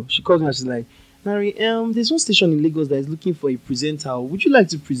 amazing girl. She calls me and she's like, Nari, there's one station in Lagos that is looking for a presenter. Would you like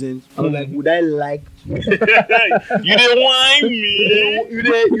to present? I was like, would I like to? You didn't whine me. You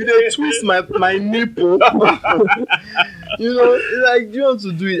didn't twist my nipple. It's like, do you want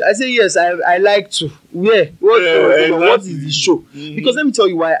to do it? I say, yes, I like to. Yeah. What is the show? Because let me tell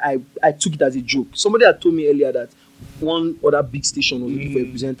you why I took it as a joke. Somebody had told me earlier that one other big station was looking for a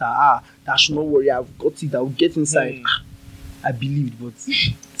presenter. That should not worry. I've got it. I'll get inside. I believed, but...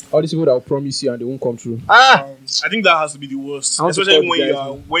 all these people that will promise you and they won't come true. I think that has to be the worst, especially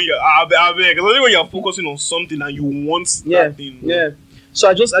when you're focusing on something and you want that thing. Yeah. So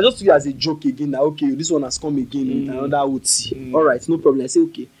I just took it as a joke again. That okay, this one has come again. Another OT. All right, no problem. I say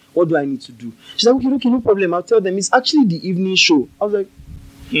okay. What do I need to do? She's like, okay, no problem. I'll tell them it's actually the evening show. I was like,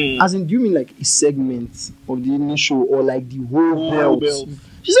 as in, do you mean like a segment of the evening show or like the whole belt?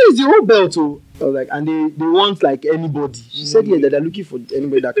 She said it's the whole belt. I was like, and they want like anybody. She said, yeah, that they're looking for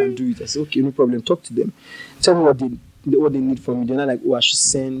anybody that can do it. I said, okay, no problem. Talk to them. Tell me what they need from me. They're not like, I should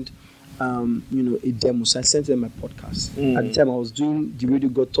send, a demo. So I sent them my podcast. At the time, I was doing the Radio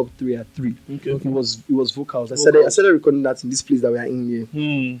God Top 3 at 3. Okay. It was vocals. I started recording that in this place that we are in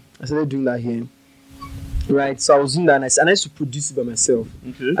here. I started doing that here. Right, so I was doing that, and I used to produce it by myself.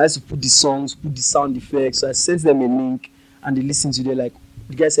 Okay. I used to put the songs, put the sound effects. So I sent them a link, and they listened to it. They're like,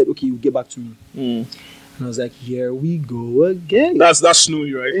 the guy said, okay, you get back to me. And I was like, here we go again. That's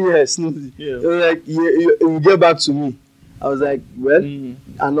Snowy, right? Yeah, Snowy. Yeah. They were like, you get back to me. I was like, well,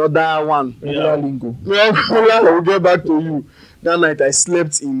 another one. Another lingo. We'll get back to you. That night I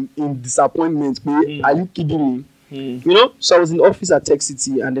slept in disappointment. Are you kidding me? So I was in the office at Tech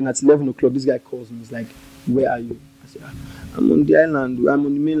City, and then at 11 o'clock, this guy calls me. He's like, where are you? I said, I'm on the island. I'm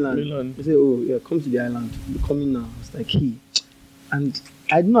on the mainland. He said, oh, yeah, come to the island. You're coming now. I was like, hey. And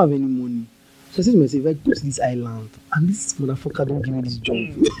I didn't have any money. So I said to myself, if I go to this island and this motherfucker don't give me this job,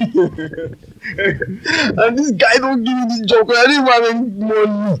 and this guy don't give me this job because I didn't have any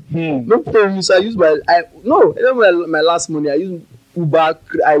money. No problem. So I used my last money. I used Uber.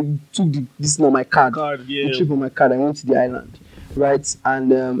 I took this on my card. The trip on my card. I went to the island, right?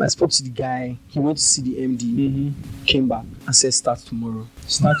 And I spoke to the guy. He went to see the MD. Came back and said, start tomorrow.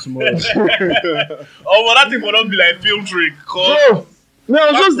 Start tomorrow. Oh, but that thing will not be like film trick. No,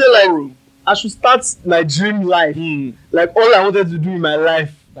 I was just there like, I should start my dream life. Like all I wanted to do in my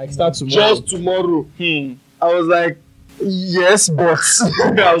life. Like start tomorrow. Just tomorrow. I was like, yes, but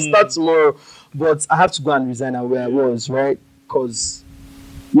I'll start tomorrow. But I have to go and resign at where I was, right? Because,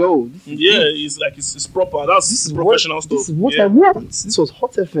 yo, it's proper. This is professional stuff. This is what I want. This was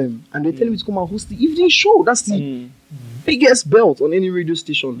Hot FM, and they're telling me to come and host the evening show. That's the biggest belt on any radio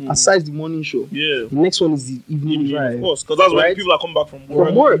station, aside the morning show. Yeah. The next one is the evening drive. Of course, because that's when people are coming back from work.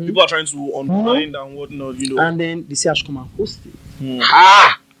 From work. People are trying to unwind and whatnot, And then they say I should come and host it.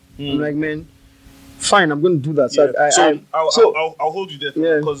 I'm like, man, fine, I'm going to do that. I'll hold you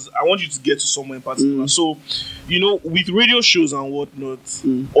there because I want you to get to somewhere in particular. So, with radio shows and whatnot,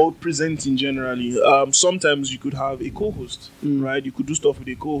 or presenting generally, sometimes you could have a co-host, right? You could do stuff with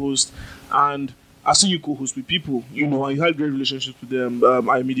a co-host, and I've seen you co-host with people, and you had great relationships with them.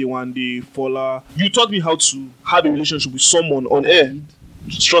 I Media One Day, Fola. You taught me how to have a relationship with someone on air.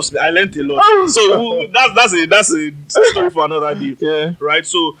 Trust me, I learned a lot. So that's a story for another day. Yeah. Right?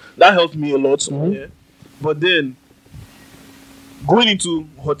 So that helped me a lot. Yeah. But then going into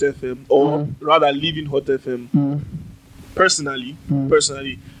Hot FM, or rather leaving Hot FM, personally,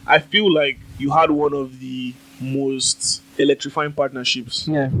 I feel like you had one of the most electrifying partnerships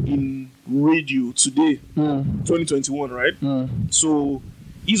in radio today, 2021, right? So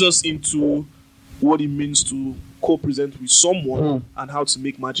ease us into what it means to co-present with someone and how to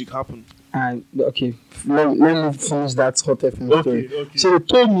make magic happen. And okay, let me finish that Hot FM story. Okay. So they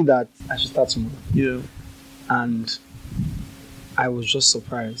told me that I should start tomorrow. Yeah. And I was just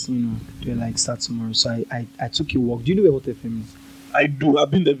surprised, they're like, start tomorrow. So I took a walk. Do you know where Hot FM is? I do.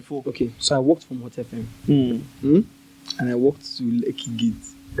 I've been there before. Okay, so I walked from Hot FM. And I walked to Lekki Gate.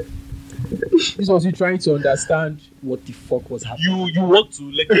 This was you trying to understand what the fuck was happening. You walked to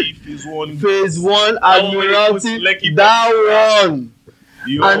Lekki Phase 1. Phase 1, Admiralty, that one.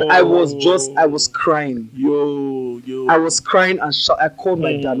 Yo. And I was crying. Yo. I was crying and I called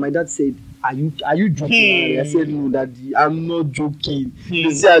my dad. My dad said, Are you joking? I said, no, Daddy, I'm not joking.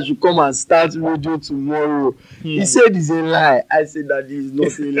 He said I should come and start radio tomorrow. He said it's a lie. I said, Daddy, it's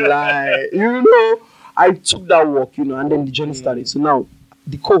not a lie. I took that walk, and then the journey started. So now,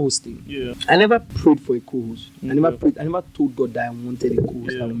 the co-hosting. Yeah. I never prayed for a co-host. I never told God that I wanted a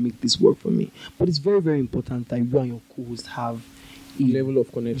co-host that would make this work for me. But it's very, very important that you and your co-host have a level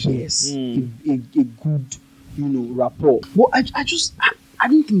of connection. Yes. A good, rapport. But I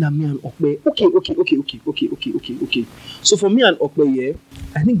didn't think that me and Okpe. Okay. So for me and Okpe,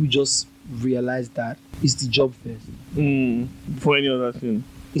 I think we just realized that it's the job first. Before any other thing.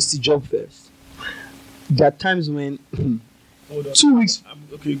 It's the job first. There are times when 2 weeks.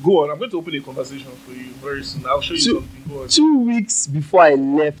 Okay, go on. I'm going to open a conversation for you very soon. I'll show you something. Go on. 2 weeks before I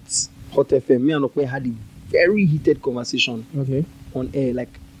left Hot FM, me and Okpe had a very heated conversation. Okay. On air,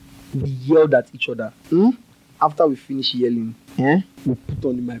 like we yelled at each other. After we finished yelling, we put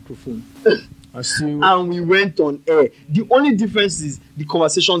on the microphone. And we went on air. The only difference is the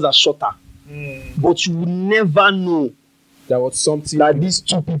conversations are shorter. But you would never know there was something that these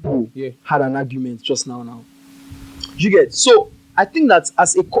two people had an argument just now. You get? So I think that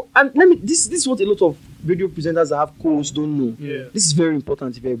as a this is what a lot of radio presenters that have co-hosts don't know. Yeah. This is very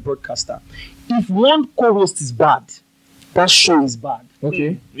important if you're a broadcaster. If one co-host is bad, that show is bad.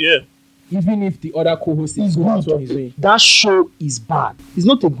 Okay. Yeah. Even if the other co-host is good, that show is bad. It's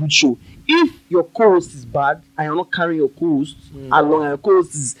not a good show. If your co-host is bad and you're not carrying your co-host along, and your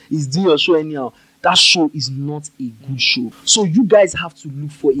co-host is doing your show anyhow, that show is not a good show. So you guys have to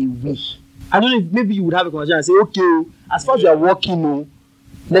look for a way. I don't know if maybe you would have a conversation and say, okay, as far as you are working,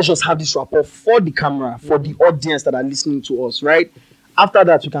 let's just have this rapport for the camera, for the audience that are listening to us, right? After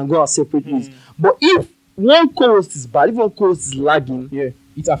that, we can go our separate ways. But if one co-host is bad, if one co-host is lagging,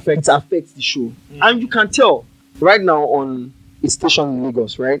 it affects the show. And you can tell right now on a station in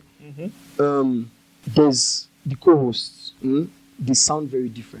Lagos, right? There's the co-hosts. They sound very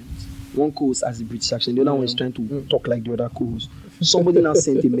different. One co-host has the British accent, the other one is trying to talk like the other co-host. Somebody now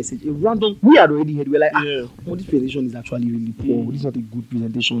sent a message, a random. We had already heard. We're like, this presentation is actually really poor. This is not a good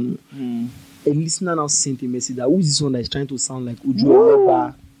presentation. A listener now sent a message that who is this one that is trying to sound like Uju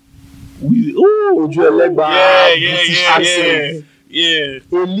Elegba? Uju Elegba. British accent. Yeah.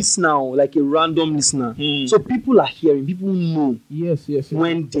 A listener, like a random listener. So people are hearing, people know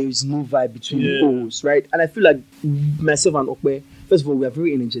when there is no vibe between the co-hosts, right? And I feel like myself and Okpe, first of all, we are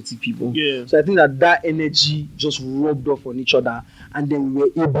very energetic people. Yeah. So I think that energy just rubbed off on each other, and then we were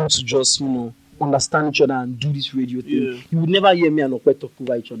able to just, understand each other and do this radio thing. Yeah. You would never hear me and Okpe talk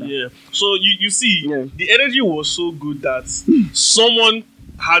over each other. Yeah. So you see, the energy was so good that someone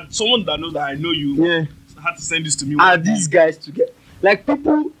that knows that I know you had to send this to me. And these guys together. Like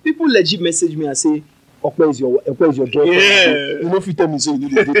people legit message me and say, Okpe is your girlfriend. Yeah. You know if you tell me so you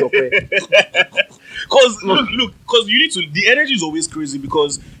need to date Okpe. Cause look, cause you need to. The energy is always crazy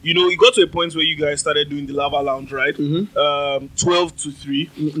because it got to a point where you guys started doing the Lava Lounge, right? 12 to 3.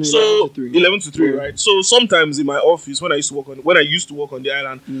 So 11 to 3, right? So sometimes in my office when I used to work on the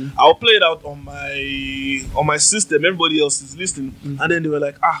island, I'll play it out on my system. Everybody else is listening, and then they were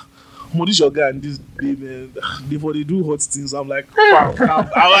like, this your guy and this day, man. Before they do hot things, I'm like,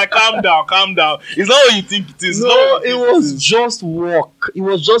 calm down. It's not what you think it is. No, it was just work. It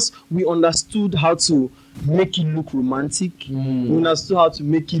was just we understood how to make it look romantic. We understood how to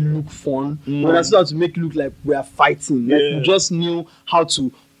make it look fun. We understood how to make it look like we are fighting. Like we just knew how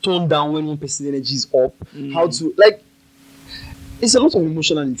to tone down when one person's energy is up. How to it's a lot of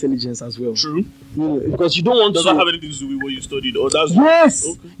emotional intelligence as well. True. Because you don't want Does to. that have anything to do with what you studied? Or that's Yes.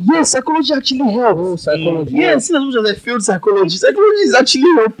 Okay. Yes, psychology actually helps. Oh, psychology. Yes, in as much as I failed psychology is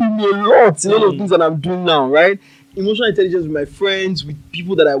actually helping me a lot in all of the things that I'm doing now, right? Emotional intelligence with my friends, with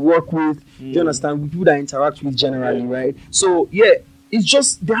people that I work with, do you understand? With people that I interact with generally, right? So it's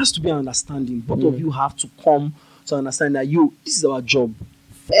just there has to be an understanding. Both of you have to come to understand that this is our job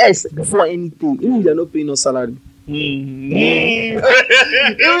first before anything. Even if they're not paying us salary. Even if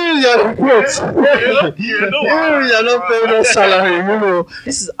you're not paying us salary,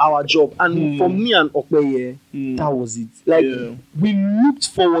 this is our job. And for me and Okpeye, that was it. Like we looked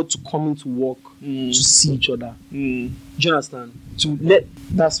forward to coming to work to see each other. Do you understand?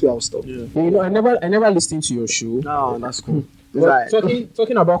 That's where I'll stop. I never listened to your show. No, that's cool. But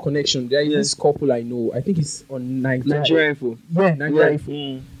talking about connection, there is this couple I know. I think it's on Nigeria Info. Yeah, Nigeria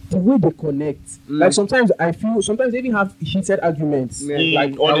Info. The way they connect, like sometimes they even have heated arguments.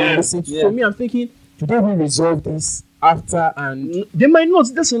 Like I will listen to. For me, I'm thinking, do they even resolve this after? And they might not.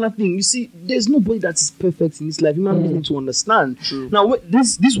 That's another thing. You see, there's nobody that is perfect in this life. You might need to understand. True. Now,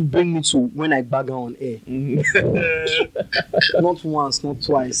 this will bring me to when I bag her on air. Not once, not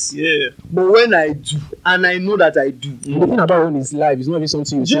twice. Yeah. But when I do, and I know that I do. the thing about when it's live, it's not even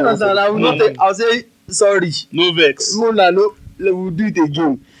something you Do you understand? I will not take. I'll say sorry. No vex. No. We'll do it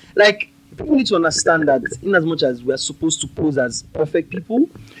again. Like, people need to understand that in as much as we are supposed to pose as perfect people,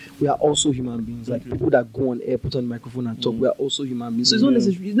 we are also human beings. Like people that go on air, put on the microphone and talk, we are also human beings. So it's not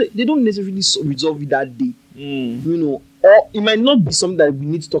necessarily, they don't necessarily resolve it that day. Or it might not be something that we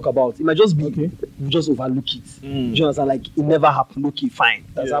need to talk about. It might just be we just overlook it. Do you understand? Like it never happened. Okay, fine,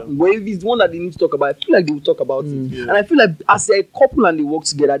 that's happened. But if it's one that they need to talk about, I feel like they will talk about it. And I feel like as a couple and they work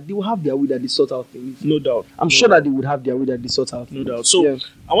together, they will have their way that they sort out things. No doubt. I'm sure that they would have their way that they sort out things. No doubt. So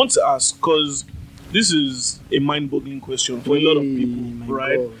I want to ask, because this is a mind-boggling question for a lot of people,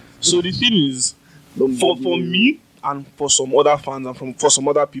 right? God. So the thing is, for me and for some other fans and for some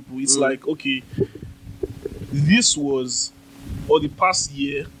other people, it's like, okay, this was, or the past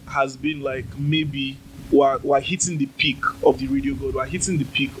year has been like maybe we're hitting the peak of the Radio God, we're hitting the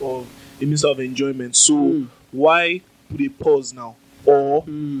peak of the Minister of Enjoyment. So why put a pause now? Or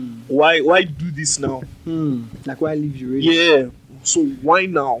why do this now? Like why leave you radio? Yeah. So why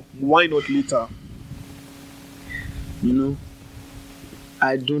now? Why not later?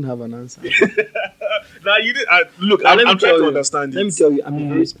 I don't have an answer. Now you did. Look, I'm trying to understand. Let me tell you, I'm a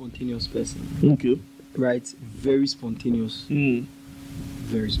very spontaneous person. Okay. Right, very spontaneous.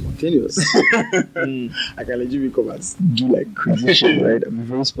 Very spontaneous. I can legitimately come and do like crazy shit, right? I'm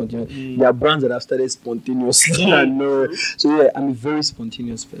very spontaneous. There are brands that have started spontaneously. I know. So I'm a very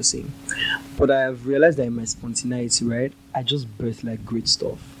spontaneous person. But I have realized that in my spontaneity, right, I just birth like great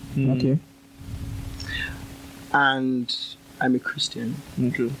stuff. Okay. And I'm a Christian.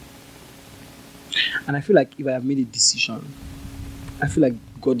 Okay. And I feel like if I have made a decision, I feel like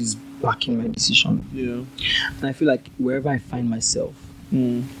God is backing my decision. Yeah. And I feel like wherever I find myself,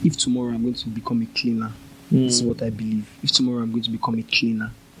 if tomorrow I'm going to become a cleaner, this is what I believe. If tomorrow I'm going to become a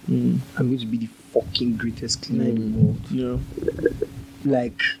cleaner, I'm going to be the fucking greatest cleaner in the world. Yeah.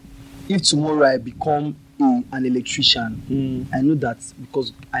 Like, if tomorrow I become an electrician, I know that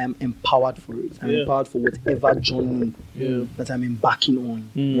because I am empowered for it. I'm empowered for whatever journey that I'm embarking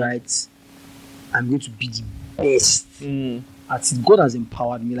on, right? I'm going to be the best. As God has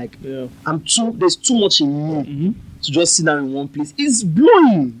empowered me, like there's too much in me to just sit down in one place. It's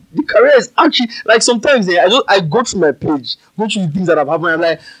blowing. The career is actually like sometimes I go through my page, go through the things that have happened. I'm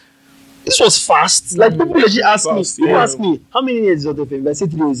like, this was fast. Like people actually ask me, how many years is your FM? I say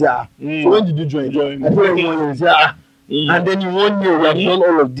 3 years. Yeah. So when did you join? I feel like 1 year. Yeah. And then in 1 year we have done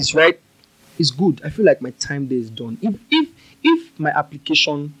all of this, right? It's good. I feel like my time there is done. If my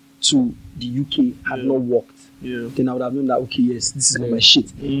application to the UK had not worked, then I would have known that okay, yes, this is not my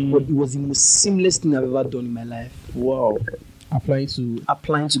shit. But it was the most seamless thing I've ever done in my life. Wow. Applying to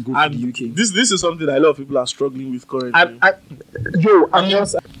go to the UK. This is something that a lot of people are struggling with currently.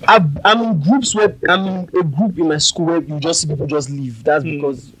 I I'm in groups where I'm in a group in my school where you just see people just leave. That's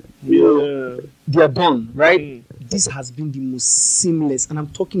because they are done, right? This has been the most seamless, and I'm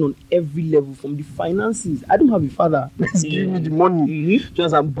talking on every level from the finances. I don't have a father that's giving me the money,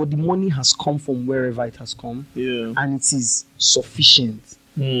 but the money has come from wherever it has come, and it is sufficient,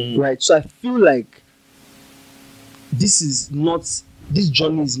 right? So I feel like this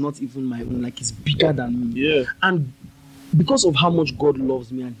journey is not even my own, like it's bigger than me, and because of how much God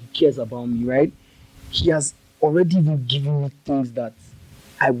loves me and He cares about me, right? He has already even given me things that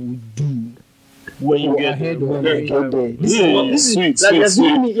I will do when you get there. This is sweet. He has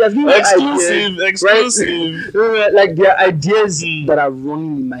given me Exclusive. Like there are ideas that are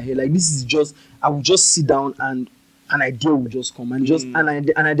running in my head. Like this is just, I will just sit down and an idea will just come and just an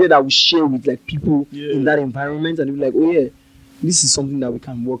idea that I will share with like people in that environment, and they'll be like, oh yeah, this is something that we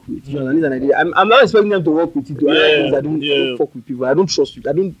can work with. You know, and this is an idea. I'm not expecting them to work with it. I don't fuck with people. I don't trust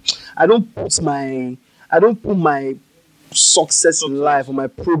people. I don't put my success in life or my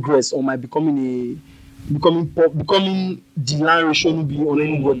progress or my becoming Dylan Reshonubi on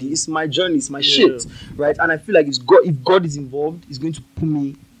anybody. It's my journey. It's my shit, right? And I feel like if God is involved, He's going to connect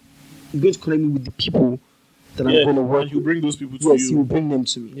me with the people that I'm going to work with. He'll bring those people to you. Yes, you. He will bring them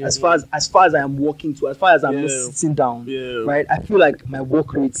to me. As far as I am walking to, as far as I'm not sitting down, right? I feel like my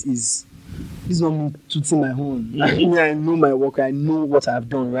work rate is not me tooting my horn. I know my work. I know what I've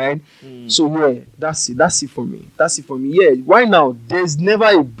done, right? So that's it. That's it for me. Yeah. Why now? There's never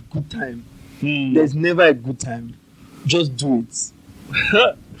a good time. There's never a good time. Just do it.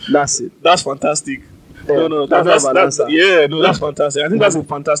 That's it. That's fantastic. That's fantastic. I think that's a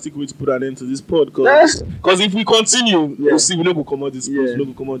fantastic way to put an end to this pod. Because if we continue, we'll see we don't go come out this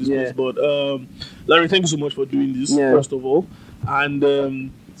place. But Larry, thank you so much for doing this. First of all,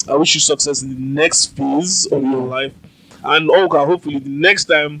 and I wish you success in the next phase of your life. And hopefully the next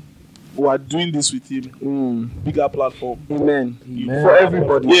time we are doing this with him, bigger platform. Amen. For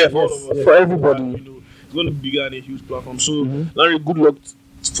everybody. Yeah, for everybody. It's going to be bigger and a huge platform. So, Larry, good luck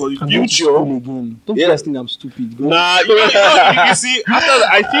for the future. Don't you guys think I'm stupid? Nah, you see,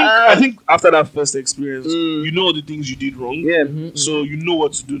 I think after that first experience, you know the things you did wrong. Yeah. So you know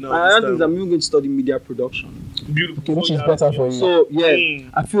what to do now. I think I'm even going to study media production. Beautiful. Okay, which is better for you. So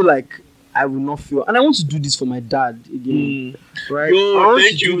I feel like I will not feel, and I want to do this for my dad again. Right? Yo,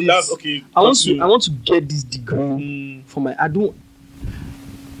 thank you. That's okay. I want to get this degree for my.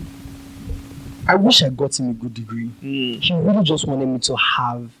 I wish I got him a good degree. He really just wanted me to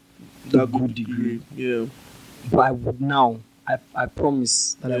have a good degree. Yeah. But I would now. I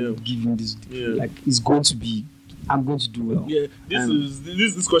promise that I would give him this degree. Like it's going to be. I'm going to do well. Yeah.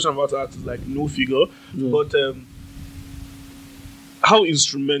 This question I'm about to ask is like no figure, but how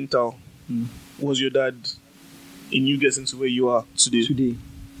instrumental was your dad in you getting to where you are today? Today,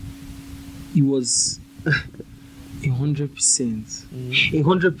 it was 100%.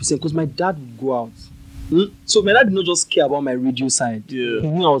 100%. Because my dad would go out. So my dad did not just care about my radio side. Yeah. He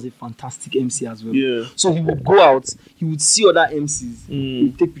knew I was a fantastic MC as well. Yeah. So he would go out, he would see other MCs, he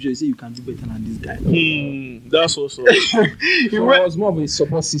would take pictures and say, you can do better than this guy. That's also. It was more of a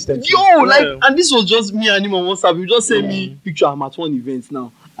support system. And this was just me and him on WhatsApp. You just send me picture, I'm at one event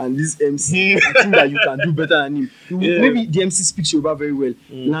now. And this MC, I think that you can do better than him. Maybe the MC speaks Yoruba very well.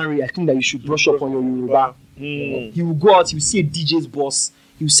 Larry, I think that you should brush up on your Yoruba. He will go out, he will see a DJ's boss.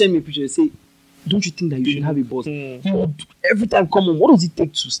 He will send me a picture and say, don't you think that you should have a boss? He would every time come on. What does it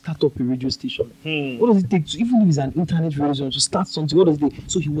take to start up a radio station? What does it take to, even if it's an internet radio station, to start something? What does it take?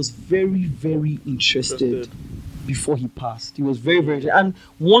 So he was very, very interested before he passed. He was very, very interested. And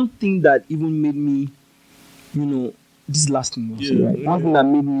one thing that even made me, this last thing was right. One thing that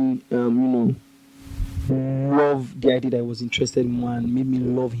made me, love the idea that I was interested in one, made me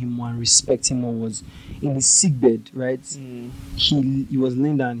love him more and respect him more was in his sickbed, right? He was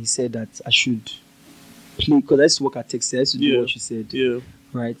laying down and he said that I should play, because I used to work at Tech City. I used to do what you said.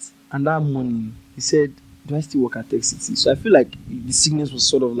 Right? And that morning he said, do I still work at Tech City? So I feel like the sickness was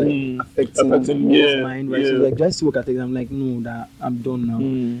sort of like affecting his mind, right? So like, do I still work at Tech City? I'm like, no, that I'm done now.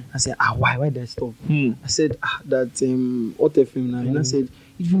 I said, why did I stop? I said, that what FM now? And I said,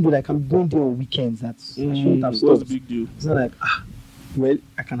 even though like I'm going there on weekends, I shouldn't have stopped. What's the big deal? It's not like, well,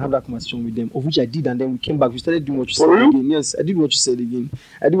 I can have that conversation with them, of which I did, and then we came back. We started doing what you said again. Yes, I did what you said again.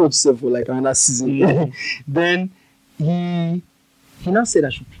 I did what you said for like another season. Then he now said I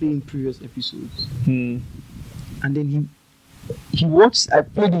should play in previous episodes. And then he watched. I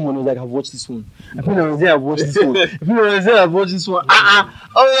played him when I was like, I've watched this one. I played him when I've watched this one. I've watched this one. I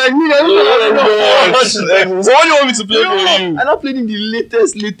was like, so what do you want me to play for you? And I played him the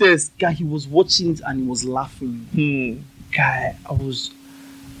latest. Guy, he was watching it and he was laughing. Guy, I was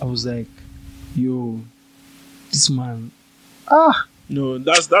I was like, yo, this man, No,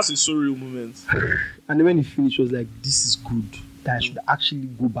 that's a surreal moment. and then when he finished, I was like, this is good. That I should actually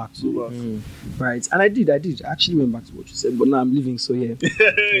go back to Go it. back. Right. And I did. I actually went back to what you said, but now I'm leaving, so yeah.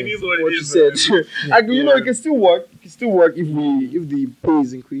 It is what What it you is. said. You know, it can still work. It can still work if the pay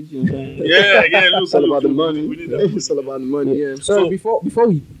is increased. You know what I'm saying? Yeah. It's all about the money. We need that. It's all about the money. Yeah. So before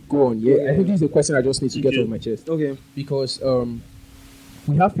we go on, I think this is a question I just need to get Okay. off my chest. Okay. Because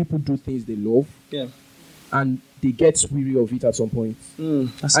we have people do things they love, Yeah. and they get weary of it at some point.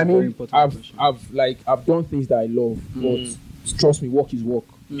 That's I a very mean, important question. I've done things that I love, but trust me, work is work.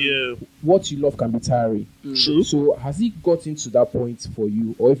 Yeah. What you love can be tiring. True. So has it gotten to that point for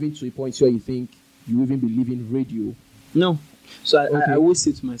you, or even to a point where you think you even believe in radio? No. So Okay. I always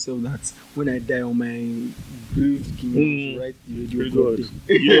say to myself that when I die on my grave, give me write the radio Very God.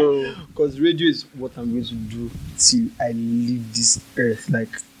 good. Yo. Because radio is what I'm going to do till I leave this earth. Like,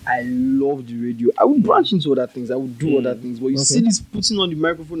 I love the radio. I would branch into other things. I would do other things. But you Okay. see this putting on the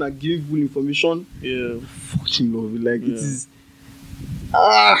microphone and giving people information, Yeah. fucking love it. Like, Yeah. it is.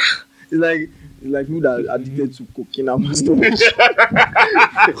 It's like me that addicted to cocaine and masturbation.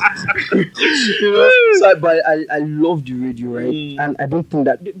 You know? But I love the radio, right? And I don't think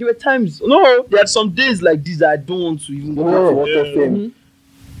that there were times. No, there are some days like this that I don't want to even go to Hot FM,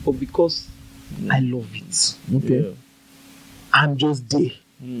 but because I love it, Okay. I'm just there.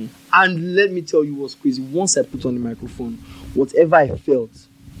 And let me tell you what's crazy. Once I put on the microphone, whatever I felt,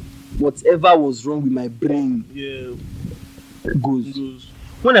 whatever was wrong with my brain Yeah. goes.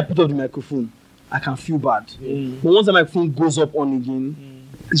 When I put up the microphone, I can feel bad. But once the microphone goes up on again,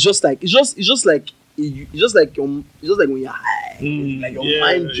 it's just like when you're high, like your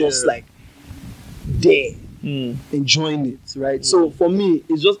mind just like there, enjoying it, right? So for me,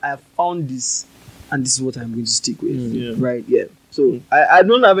 it's just I found this, and this is what I'm going to stick with, Yeah. right? Yeah. So I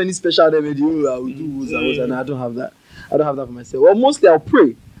don't have any special remedy. I will do woods and woods, and I don't have that. I don't have that for myself. Well, mostly I'll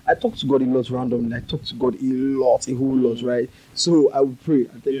pray. I talk to God a lot randomly. I talk to God a whole lot, right? So I will pray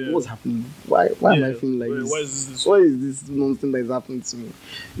and tell him what's happening. Why am I feeling like this? Why is this? What is this nonsense that is happening to me?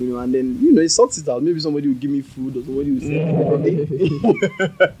 You know, and then it sorts it out. Maybe somebody will give me food or somebody will say,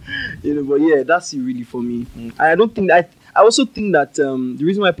 you know. But yeah, that's it really for me. And I don't think that. I also think that the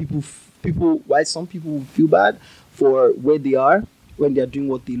reason why why some people feel bad for where they are when they are doing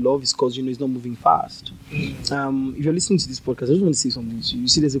what they love is because it's not moving fast. If you're listening to this podcast, I just want to say something to you. You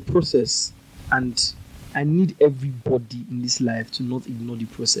see, there's a process, and I need everybody in this life to not ignore the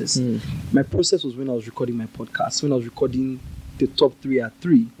process. My process was when I was recording my podcast, when I was recording the top 3 at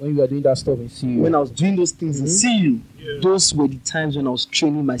 3. When you are doing that stuff and see you. When I was doing those things and see you, those were the times when I was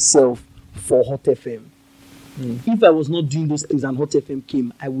training myself for Hot FM. If I was not doing those things and Hot FM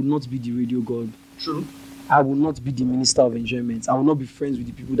came, I would not be the radio god. True. I will not be the minister of enjoyment. I will not be friends with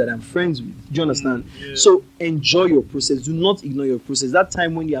the people that I'm friends with. Do you understand? Yeah. So enjoy your process. Do not ignore your process. That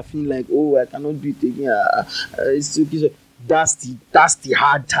time when you are feeling like, oh, I cannot do it again. It's okay. That's the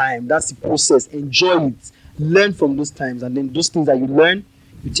hard time. That's the process. Enjoy it. Learn from those times, and then those things that you learn,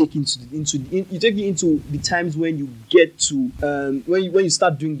 you take it into the times when you get to when you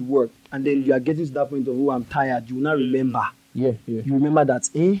start doing the work, and then you are getting to that point of, oh, I'm tired. You will not remember. Yeah. You remember that,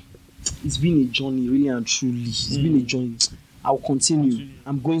 it's been a journey, really and truly. It's been a journey. I'll continue.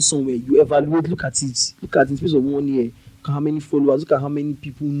 I'm going somewhere. You evaluate, look at it in space of 1 year. Look at how many followers, look at how many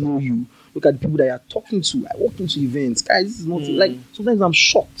people know you. Look at the people that you are talking to. I walk into events. Guys, this is not like sometimes I'm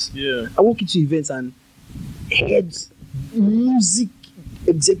shocked. Yeah. I walk into events and music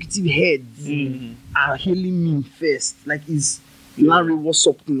executive heads are hailing me first. Like, is Larry, what's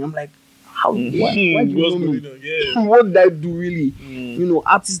up thing? I'm like, how? Why do you know me? Yeah. What did I do really?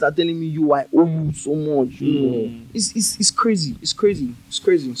 Artists are telling me I owe you so much. It's crazy. It's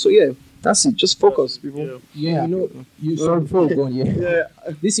crazy. So yeah, that's it. Just focus, people. Yeah, sorry before we go on. Yeah.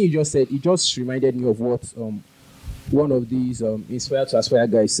 This thing you just said, it just reminded me of what one of these Inspire to Aspire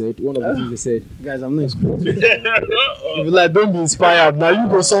guys said. One of the things they said, Guys, I'm not inspired. If you like, don't be inspired. Now you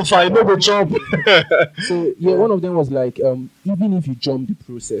go so far, you don't go jump. So yeah, one of them was like, even if you jump the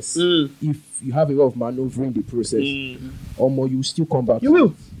process, if you have a lot of maneuvering the process, you still come back. You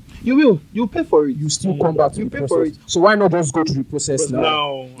will. You'll pay for it. You still come back to You the pay process. for it. So why not just go to the process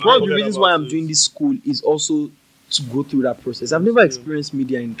now? One of the reasons why I'm doing this school is also to go through that process. I've never experienced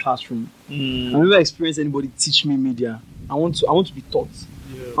media in classroom. I've never experienced anybody teach me media. I want to be taught.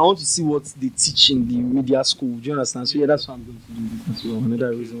 I want to see what they teach in the media school. Do you understand? So yeah, that's what I'm going to do this as well. Another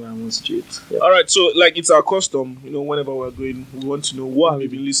reason why I want straight. Yeah. All right, so like it's our custom, whenever we're going, we want to know what have you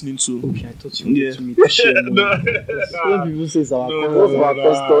been listening to. Okay, I thought you wanted me to share more. When people say it's our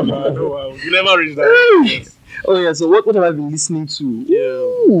custom, No, you never reach that. Oh yeah, so what have I been listening to?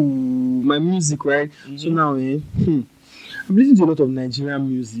 Yeah. Ooh, my music, right? So now, I'm listening to a lot of Nigerian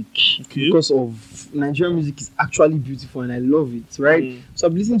music because of Nigerian music is actually beautiful and I love it, right? So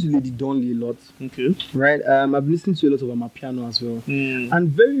I've listened to Lady Donley a lot, right? I've listened to a lot of Amapiano as well, and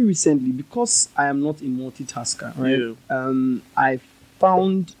very recently, because I am not a multitasker, right? I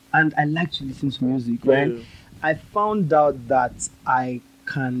found, and I like to listen to music, right? I found out that I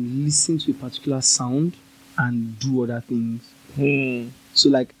can listen to a particular sound and do other things. So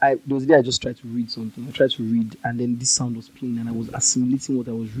like there was a day I just tried to read something. I tried to read and then this sound was playing and I was assimilating what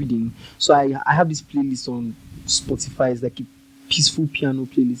I was reading. So I have this playlist on Spotify. It's like a peaceful piano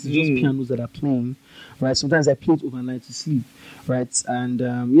playlist. It's just pianos that are playing, right? Sometimes I play it overnight to sleep, right? And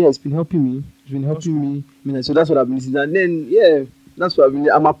it's been helping me. It's been helping me. I mean, so that's what I've been listening to. And then that's what I've been.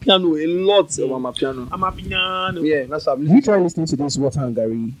 I'm a piano a lot. I'm a piano. Yeah, that's what I've been. You try listening to this Water and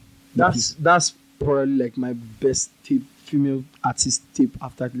Gary? That's probably like my best female artist tape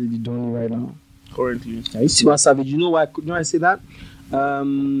after Lady Donny right now. Currently. Tiwa Savage. You know why I say that?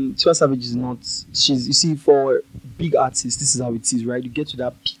 Tiwa Savage is not. You see, for big artists, this is how it is, right? You get to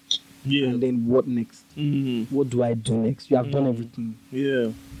that peak. Yeah. And then what next? What do I do next? You have done everything.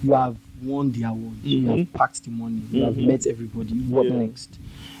 Yeah. You have won the award. You have packed the money. You have met everybody. What next?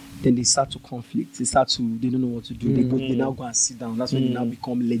 Then they start to conflict. They don't know what to do. They now go and sit down. That's when they now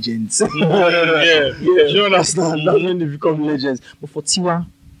become legends. Yeah. You understand? That's when they become legends. But for Tiwa,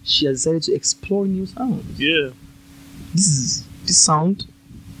 she has decided to explore new sounds. Yeah. This sound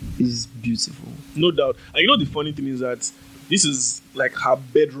is beautiful. No doubt. And you know the funny thing is that this is like her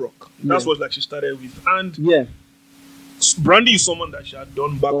bedrock. That's what like she started with. And Brandy is someone that she had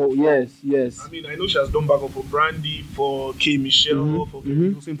done backup for. Yes. I mean, I know she has done backup for Brandy, for K. Michelle, for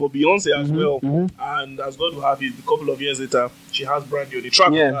Beyonce as well. And as God will have it, a couple of years later, she has Brandy on the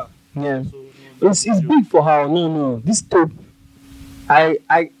track. Yeah. So, it's big for her. No. This tape,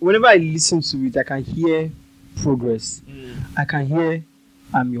 I whenever I listen to it, I can hear progress. I can hear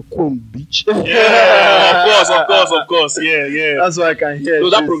I'm your queen, bitch. Of course. Yeah. That's what I can hear. No,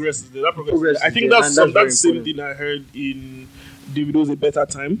 that progress is there. I think that's the same thing I heard in Davido's A Better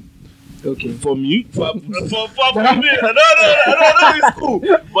Time. Okay. For me. For me. No, it's cool.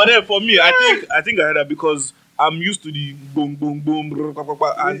 But then for me, I think I heard that because I'm used to the boom, boom, boom,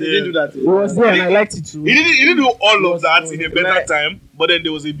 and he didn't do that. It was there and I liked it too. He didn't do all of that in A Better Time, but then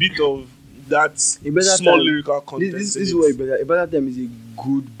there was a bit of that small lyrical content. This is what A Better Time is a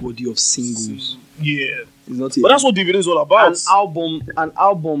good body of singles. Yeah. It's not but that's what Davido is all about. An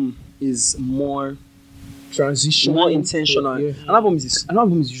album is more transition, more intentional. An album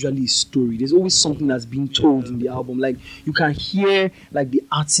is usually a story. There's always something that's being told in the album. Like you can hear like the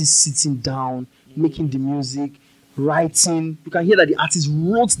artist sitting down, making the music, writing. You can hear that the artist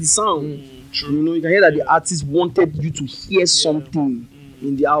wrote the song. True. You know, you can hear that the artist wanted you to hear something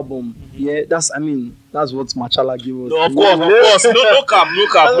in the album. Yeah, that's what Machala gave us. No, of course. No cap.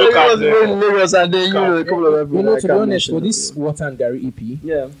 Lagos and then a couple of people. To be honest, for this Water and Gary EP,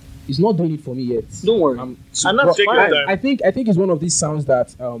 it's not doing it for me yet. Don't worry. And that's taking time. I think it's one of these sounds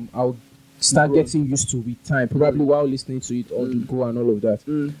that I'll start getting used to with time, probably while listening to it on the go and all of that.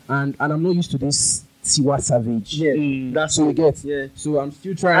 And I'm not used to this Tiwa Savage. Yeah, that's so you get. Yeah. So I'm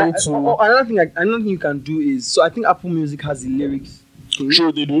still trying to. Another thing you can do is, so I think Apple Music has the lyrics.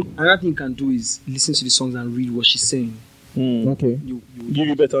 Sure, they do. Another thing you can do is listen to the songs and read what she's saying. Okay. You give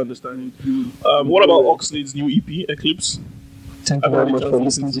you better understanding. What about Oxlade's new EP, Eclipse? Thank you very much for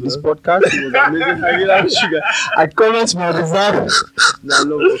listening to this podcast. It was amazing. I really like Sugar. I comment my desire. I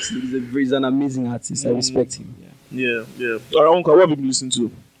love Oxlade. He's an amazing artist. I respect him. Yeah. All right, Uncle, what have you been listening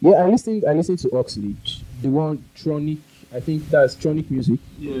to? Yeah, I listened to Oxlade. The one Tronic. I think that's Tronic Music.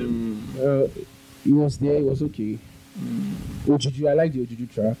 Yeah. It was there. It was okay. Ojuju, I like the Ojuju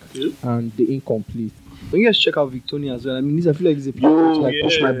track and the Incomplete. When you guys check out Victoria as well, I mean, I feel like it's a platform to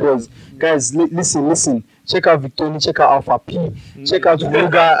push my boys. Guys, listen. Check out Victoria, check out Alpha P, check out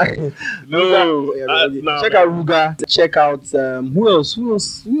Ruga. Check out Ruga. Check out who else do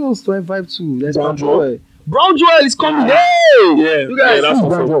I vibe to? There's Brown Joel. Brown Joel is coming. Hey! Yeah, you guys, that's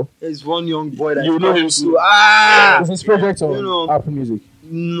Brown Joel. There's one young boy that you know him too. It's his project on Apple Music.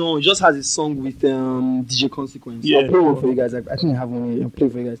 No, he just has a song with DJ Consequence. Yeah. I'll play one for you guys. I think I have one here. I'll play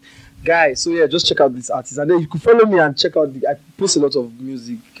for you guys. So yeah, just check out this artist. And then you could follow me and check out I post a lot of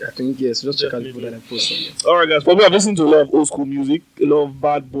music, I think, so just check out the people that I post. Alright guys, for me I've listened to a lot of old school music, a lot of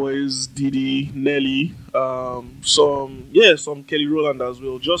Bad Boys, Diddy, Nelly, some Kelly Rowland as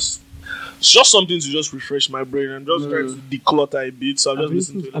well. Just It's just something to just refresh my brain and just try to declutter a bit. So I've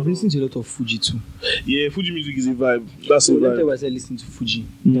listened to a lot of Fuji too. Yeah, Fuji music is a vibe. That's So a let me tell you vibe. why I started listening to Fuji.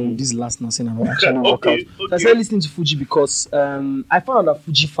 This last nothing and I actually work Okay, out. So I okay. started listening to Fuji because I found out that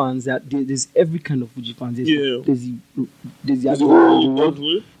Fuji fans that there's every kind of Fuji fans. There's Yeah. there's the It's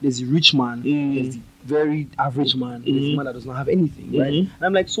road, there's the rich man, Mm. there's the very average man, there's the man that does not have anything, right? And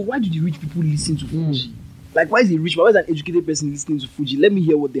I'm like, so why do the rich people listen to Fuji? Like, why is a rich man, why is an educated person listening to Fuji? Let me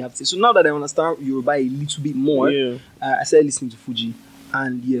hear what they have to say. So now that I understand Yoruba a little bit more, Yeah. I started listening to Fuji.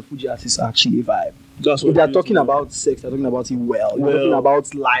 And yeah, Fuji artists are actually a vibe. That's If what they're it is, talking man. about sex, they're talking about it well. They're Well. talking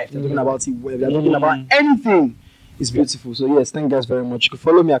about life, they're talking about it well. They're talking about anything. It's beautiful. So yes, thank you guys very much. You can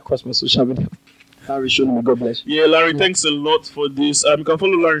follow me across my social media. Larry Shonomi, God bless you. Yeah, Larry, thanks a lot for this. You can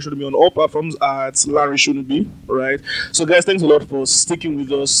follow Larry Shonobi on all platforms at Larry Shonobi, right? So, guys, thanks a lot for sticking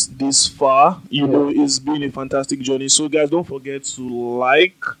with us this far. You know, it's been a fantastic journey. So, guys, don't forget to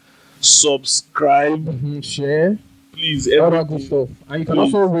like, subscribe, Share. please. All that Everything. good stuff. And you can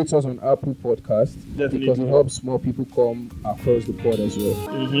Please. also rate us on Apple Podcast Definitely. because it helps more people come across the pod as well.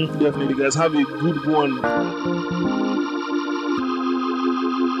 Definitely, guys. Have a good one.